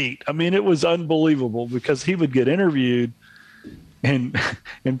bait. I mean, it was unbelievable because he would get interviewed and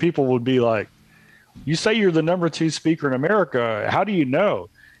people would be like, you say you're the number 2 speaker in America. How do you know?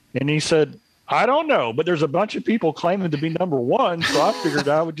 And he said, I don't know, but there's a bunch of people claiming to be number 1, so I figured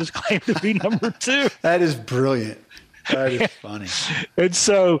I would just claim to be number 2. That is brilliant. That is funny.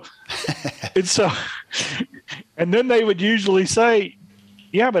 And then they would usually say,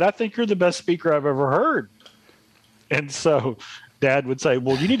 yeah, but I think you're the best speaker I've ever heard. And so Dad would say,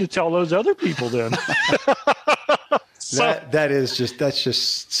 well, you need to tell those other people then. That's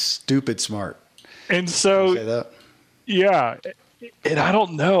just stupid smart. And so, yeah. And I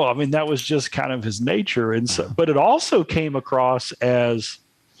don't know. I mean, that was just kind of his nature. And so, but it also came across as,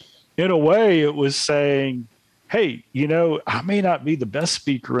 in a way, it was saying, hey, I may not be the best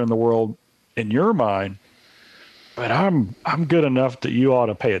speaker in the world in your mind, but I'm good enough that you ought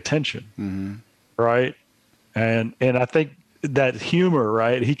to pay attention. Mm-hmm. Right. And I think that humor,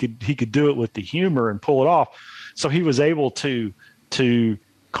 right. He could do it with the humor and pull it off. So he was able to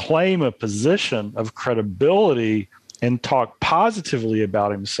claim a position of credibility and talk positively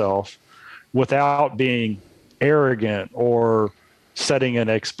about himself without being arrogant or setting an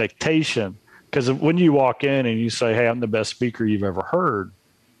expectation. Because when you walk in and you say, hey, I'm the best speaker you've ever heard,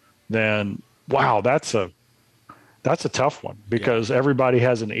 then, wow, that's a tough one because everybody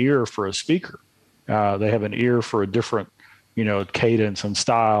has an ear for a speaker. They have an ear for a different cadence and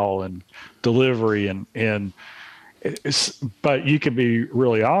style and delivery but you can be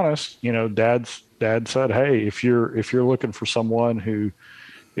really honest. Dad said, hey, if you're looking for someone who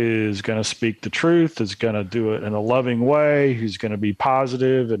is going to speak the truth, is going to do it in a loving way, who's going to be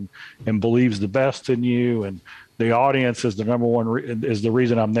positive and believes the best in you, and the audience is the number one is the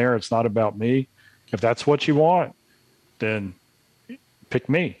reason I'm there. It's not about me. If that's what you want, then pick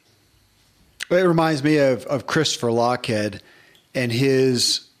me. It reminds me of Christopher Lochhead and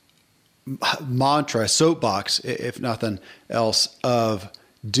his mantra, soapbox, if nothing else, of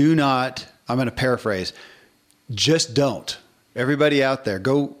do not, I'm going to paraphrase, just don't. Everybody out there,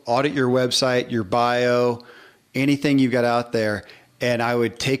 go audit your website, your bio, anything you've got out there, and I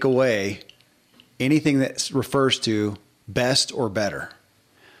would take away anything that refers to best or better.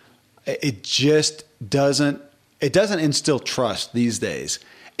 It just doesn't instill trust these days.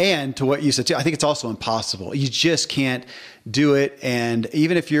 And to what you said too, I think it's also impossible. You just can't do it. And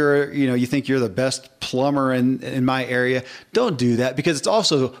even if you think you're the best plumber in my area, don't do that, because it's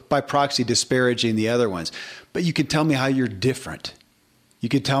also by proxy disparaging the other ones. But you can tell me how you're different.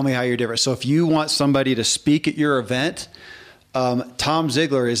 So if you want somebody to speak at your event, Tom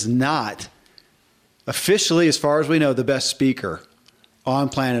Ziglar is not officially, as far as we know, the best speaker on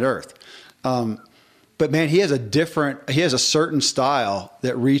planet Earth. But man, he has a certain style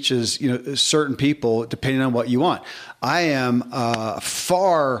that reaches, certain people depending on what you want. I am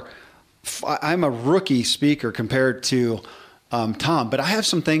I'm a rookie speaker compared to Tom, but I have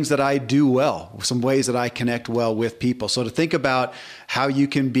some things that I do well, some ways that I connect well with people. So to think about how you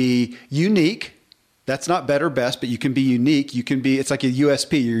can be unique, that's not better, best, but you can be unique. It's like a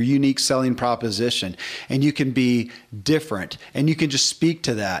USP, your unique selling proposition, and you can be different, and you can just speak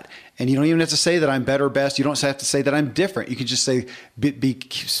to that. And you don't even have to say that I'm better, best. You don't have to say that I'm different. You can just say,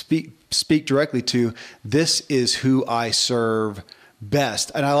 speak directly to, this is who I serve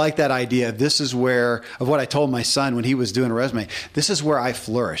best. And I like that idea. Of what I told my son when he was doing a resume, this is where I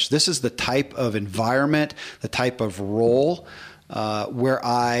flourish. This is the type of environment, the type of role where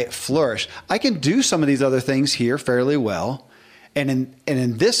I flourish. I can do some of these other things here fairly well. And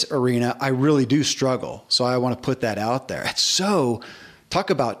in this arena, I really do struggle. So I want to put that out there. Talk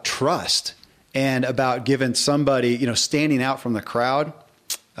about trust and about giving somebody, standing out from the crowd.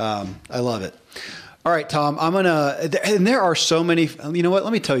 I love it. All right, Tom, and there are so many, you know what?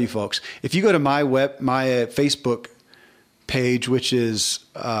 Let me tell you folks, if you go to my Facebook page, which is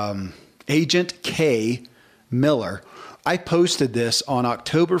Agent K Miller, I posted this on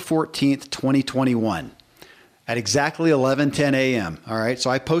October 14th, 2021 at exactly 11:10 a.m. All right. So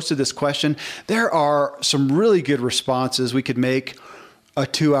I posted this question. There are some really good responses. We could make a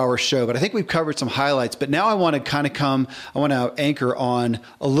 2-hour show, but I think we've covered some highlights. But now I want to anchor on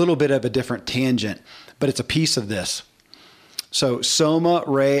a little bit of a different tangent, but it's a piece of this. So Soma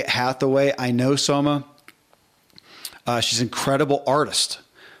Ray Hathaway, I know Soma. She's an incredible artist.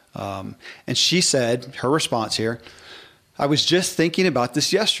 And she said, her response here, I was just thinking about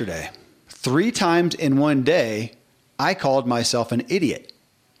this yesterday. 3 times in one day, I called myself an idiot.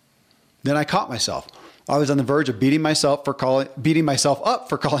 Then I caught myself. I was on the verge of beating myself up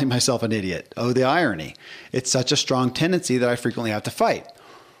for calling myself an idiot. Oh, the irony. It's such a strong tendency that I frequently have to fight.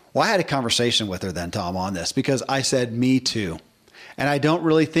 Well, I had a conversation with her then, Tom, on this, because I said, me too. And I don't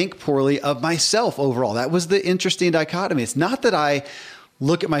really think poorly of myself overall. That was the interesting dichotomy. It's not that I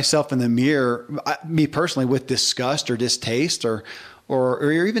look at myself in the mirror, me personally, with disgust or distaste or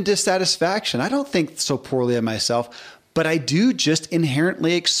even dissatisfaction. I don't think so poorly of myself, but I do just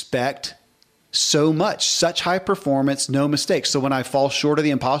inherently expect so much, such high performance, no mistakes. So when I fall short of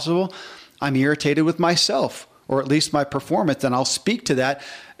the impossible, I'm irritated with myself, or at least my performance, and I'll speak to that.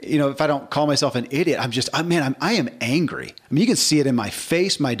 If I don't call myself an idiot, I am angry. I mean, you can see it in my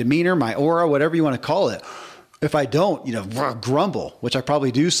face, my demeanor, my aura, whatever you want to call it. If I don't, grumble, which I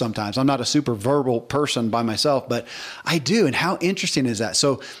probably do sometimes. I'm not a super verbal person by myself, but I do. And how interesting is that?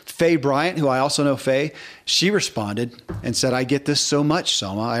 So Faye Bryant, who I also know Faye, she responded and said, I get this so much,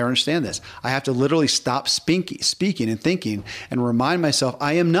 Soma. I understand this. I have to literally stop speaking and thinking and remind myself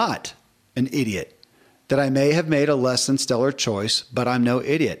I am not an idiot, that I may have made a less than stellar choice, but I'm no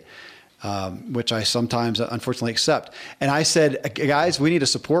idiot. Which I sometimes unfortunately accept. And I said, guys, we need a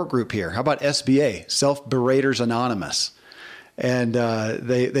support group here. How about SBA, Self-Beraters Anonymous? And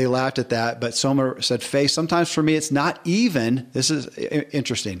they laughed at that. But Soma said, Faye, sometimes for me, it's not even, this is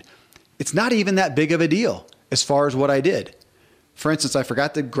interesting, it's not even that big of a deal as far as what I did. For instance, I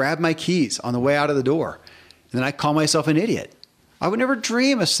forgot to grab my keys on the way out of the door. And then I call myself an idiot. I would never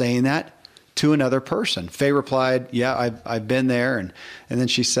dream of saying that to another person? Faye replied, yeah, I've been there. And then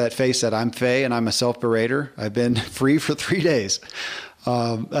Faye said, I'm Faye and I'm a self-berater. I've been free for 3 days.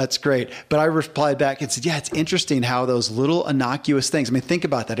 That's great. But I replied back and said, yeah, it's interesting how those little innocuous things, I mean, think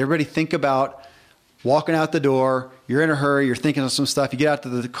about that. Everybody think about walking out the door, you're in a hurry, you're thinking of some stuff, you get out to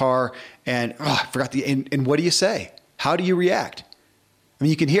the car and, I forgot and what do you say? How do you react? I mean,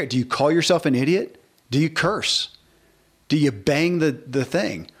 you can hear it. Do you call yourself an idiot? Do you curse? Do you bang the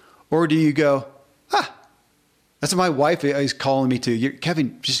thing? Or do you go, that's what my wife is calling me to.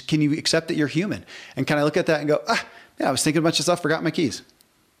 Kevin, just can you accept that you're human? And can I look at that and go, yeah, I was thinking a bunch of stuff, forgot my keys.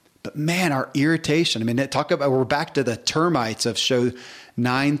 But man, our irritation, I mean, we're back to the termites of show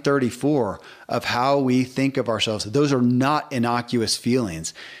 934 of how we think of ourselves. Those are not innocuous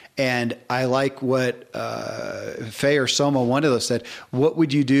feelings. And I like what Faye or Soma, one of those said, what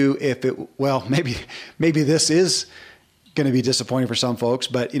would you do if maybe this is going to be disappointing for some folks,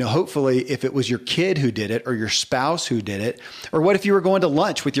 but hopefully if it was your kid who did it or your spouse who did it, or what if you were going to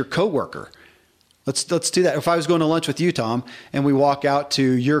lunch with your coworker? Let's do that. If I was going to lunch with you, Tom, and we walk out to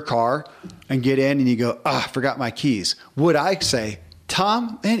your car and get in and you go, I forgot my keys. Would I say,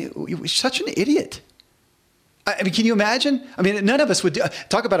 Tom, man, you're such an idiot? I mean, can you imagine? I mean, none of us would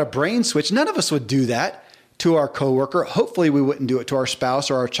talk about a brain switch. None of us would do that to our coworker. Hopefully we wouldn't do it to our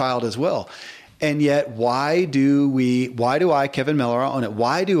spouse or our child as well. And yet, why do I, Kevin Miller, on it?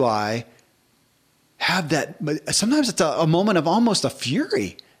 Why do I have that? Sometimes it's a moment of almost a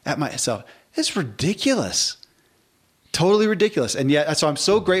fury at myself. It's ridiculous. Totally ridiculous. And yet, so I'm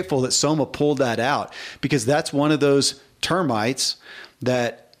so grateful that Soma pulled that out, because that's one of those termites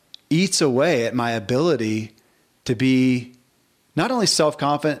that eats away at my ability to be not only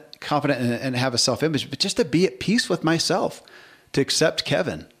confident and have a self-image, but just to be at peace with myself, to accept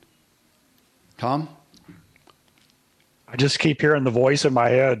Kevin. Tom? I just keep hearing the voice in my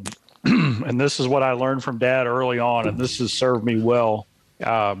head. And this is what I learned from Dad early on, and this has served me well.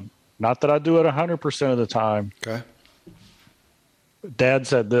 Not that I do it 100% of the time. Okay. Dad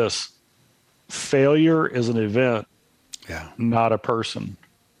said this: failure is an event, not a person.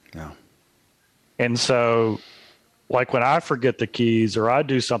 Yeah. And so, like when I forget the keys or I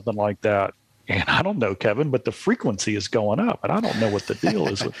do something like that, and I don't know, Kevin, but the frequency is going up, and I don't know what the deal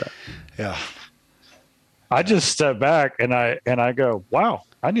is with that. Yeah. I just step back and I go, wow,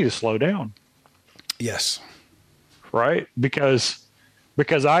 I need to slow down. Yes. Right? Because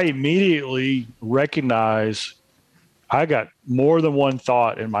I immediately recognize I got more than one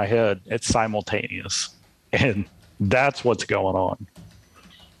thought in my head. It's simultaneous. And that's what's going on.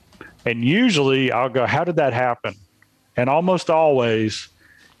 And usually I'll go, how did that happen? And almost always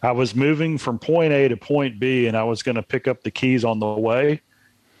I was moving from point A to point B, and I was going to pick up the keys on the way.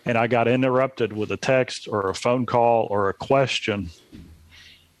 And I got interrupted with a text or a phone call or a question.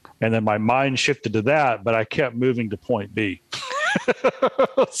 And then my mind shifted to that, but I kept moving to point B.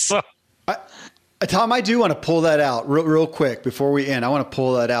 So, Tom, I do want to pull that out real quick before we end. I want to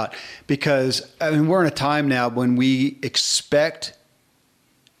pull that out because we're in a time now when we expect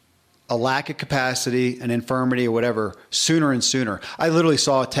a lack of capacity, an infirmity or whatever sooner and sooner. I literally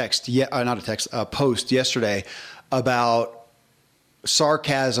saw a post yesterday about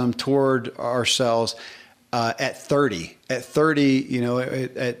sarcasm toward ourselves at 30. At 30,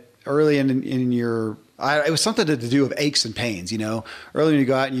 at early in your, it was something to do with aches and pains. Early when you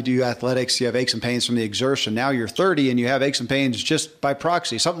go out and you do athletics, you have aches and pains from the exertion. Now you're 30 and you have aches and pains just by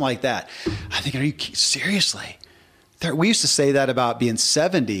proxy, something like that. I think, are you seriously? We used to say that about being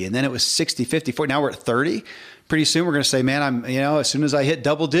 70, and then it was 60, 50, 40. Now we're at 30. Pretty soon we're going to say, man, as soon as I hit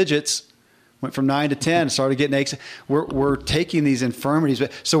double digits, went from 9 to 10, started getting aches. We're taking these infirmities.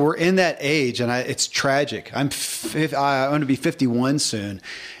 So we're in that age, and it's tragic. I'm going to be 51 soon,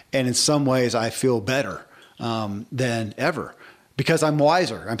 and in some ways I feel better than ever because I'm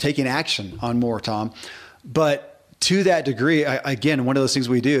wiser. I'm taking action on more, Tom. But to that degree, again, one of those things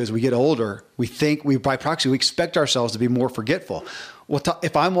we do is we get older, by proxy, we expect ourselves to be more forgetful. Well,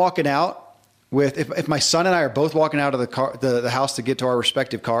 if I'm walking out if my son and I are both walking out of the house to get to our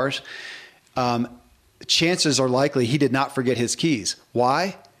respective cars, chances are likely he did not forget his keys.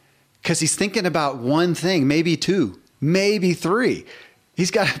 Why? Because he's thinking about one thing, maybe two, maybe three. He's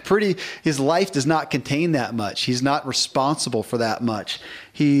got his life does not contain that much. He's not responsible for that much.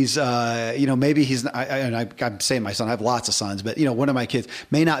 He's, maybe he's, I'm saying my son, I have lots of sons, but one of my kids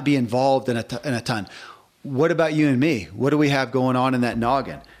may not be involved in a ton. What about you and me? What do we have going on in that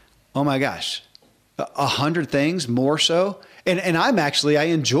noggin? Oh my gosh, 100 things more so. And I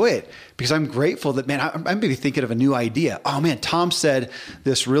enjoy it because I'm grateful that, man, I'm maybe thinking of a new idea. Oh man, Tom said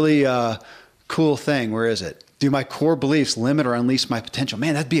this really cool thing. Where is it? Do my core beliefs limit or unleash my potential?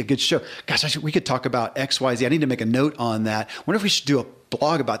 Man, that'd be a good show. Gosh, we could talk about X, Y, Z. I need to make a note on that. I wonder if we should do a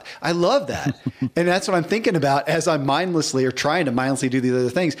blog about that. I love that. And that's what I'm thinking about as I'm mindlessly or trying to mindlessly do these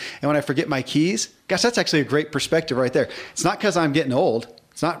other things. And when I forget my keys, gosh, that's actually a great perspective right there. It's not because I'm getting old.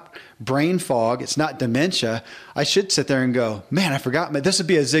 It's not brain fog. It's not dementia. I should sit there and go, man, I forgot this would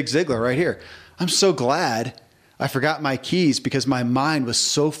be a Zig Ziglar right here. I'm so glad I forgot my keys because my mind was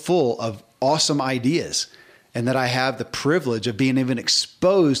so full of awesome ideas. And that I have the privilege of being even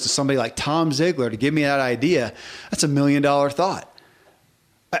exposed to somebody like Tom Ziglar to give me that idea. That's $1 million thought.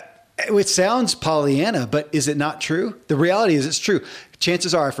 It sounds Pollyanna, but is it not true? The reality is it's true.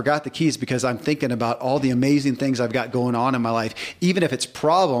 Chances are I forgot the keys because I'm thinking about all the amazing things I've got going on in my life, even if it's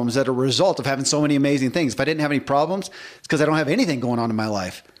problems that are a result of having so many amazing things. If I didn't have any problems, it's because I don't have anything going on in my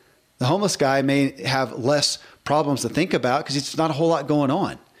life. The homeless guy may have less problems to think about because it's not a whole lot going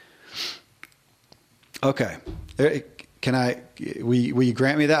on. Okay. Will you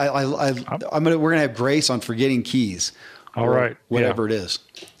grant me that? We're going to have grace on forgetting keys. All right. Whatever it is.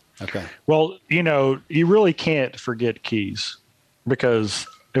 Okay. Well, you really can't forget keys because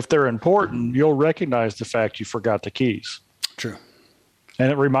if they're important, you'll recognize the fact you forgot the keys. True.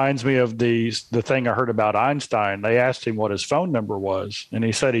 And it reminds me of the thing I heard about Einstein. They asked him what his phone number was, and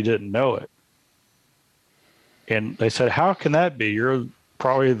he said he didn't know it. And they said, how can that be? You're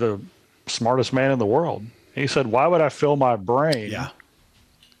probably the smartest man in the world. He said, why would I fill my brain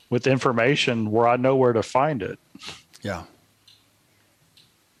with information where I know where to find it? Yeah.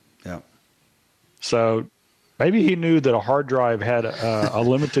 So maybe he knew that a hard drive had a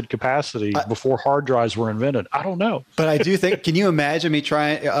limited capacity before hard drives were invented. I don't know. But I do think, can you imagine me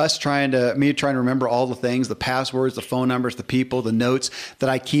trying to remember all the things, the passwords, the phone numbers, the people, the notes that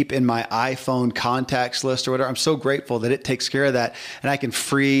I keep in my iPhone contacts list or whatever. I'm so grateful that it takes care of that. And I can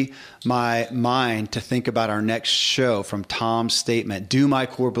free my mind to think about our next show from Tom's statement. Do my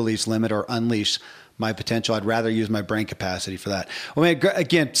core beliefs limit or unleash my potential? I'd rather use my brain capacity for that. Well, man,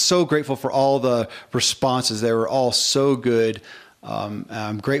 again, so grateful for all the responses. They were all so good.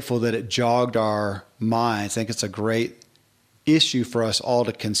 I'm grateful that it jogged our minds. I think it's a great issue for us all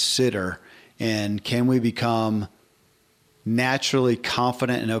to consider. And can we become naturally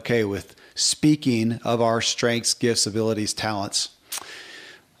confident and okay with speaking of our strengths, gifts, abilities, talents?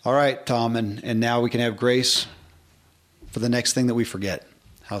 All right, Tom, and now we can have grace for the next thing that we forget.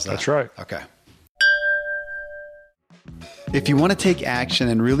 How's that? That's right. Okay. If you want to take action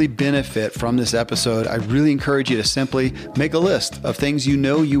and really benefit from this episode, I really encourage you to simply make a list of things you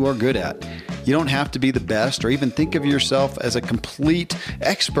know you are good at. You don't have to be the best or even think of yourself as a complete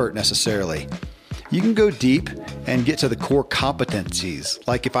expert necessarily. You can go deep and get to the core competencies.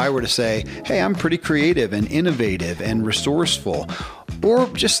 Like if I were to say, hey, I'm pretty creative and innovative and resourceful, or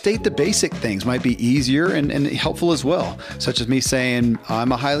just state the basic things might be easier and helpful as well, such as me saying,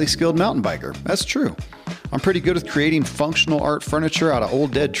 I'm a highly skilled mountain biker. That's true. I'm pretty good with creating functional art furniture out of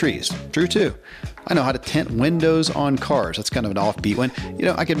old dead trees. True too. I know how to tint windows on cars. That's kind of an offbeat one.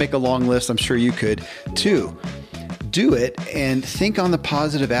 I could make a long list. I'm sure you could too. Do it and think on the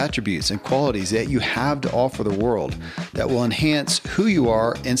positive attributes and qualities that you have to offer the world that will enhance who you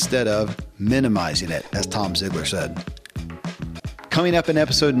are instead of minimizing it, as Tom Ziglar said. Coming up in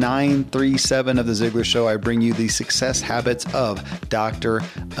episode 937 of The Ziglar Show, I bring you the success habits of Dr.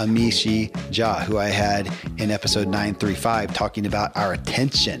 Amishi Jha, who I had in episode 935, talking about our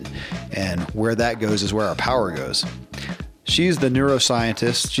attention, and where that goes is where our power goes. She's the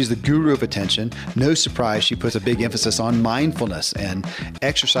neuroscientist. She's the guru of attention. No surprise, she puts a big emphasis on mindfulness and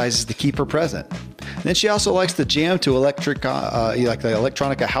exercises to keep her present. And then she also likes to jam to like the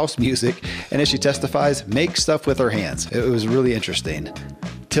electronica house music, and as she testifies, make stuff with her hands. It was really interesting.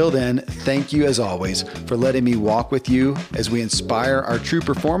 Till then, thank you as always for letting me walk with you as we inspire our true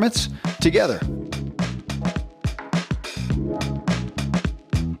performance together.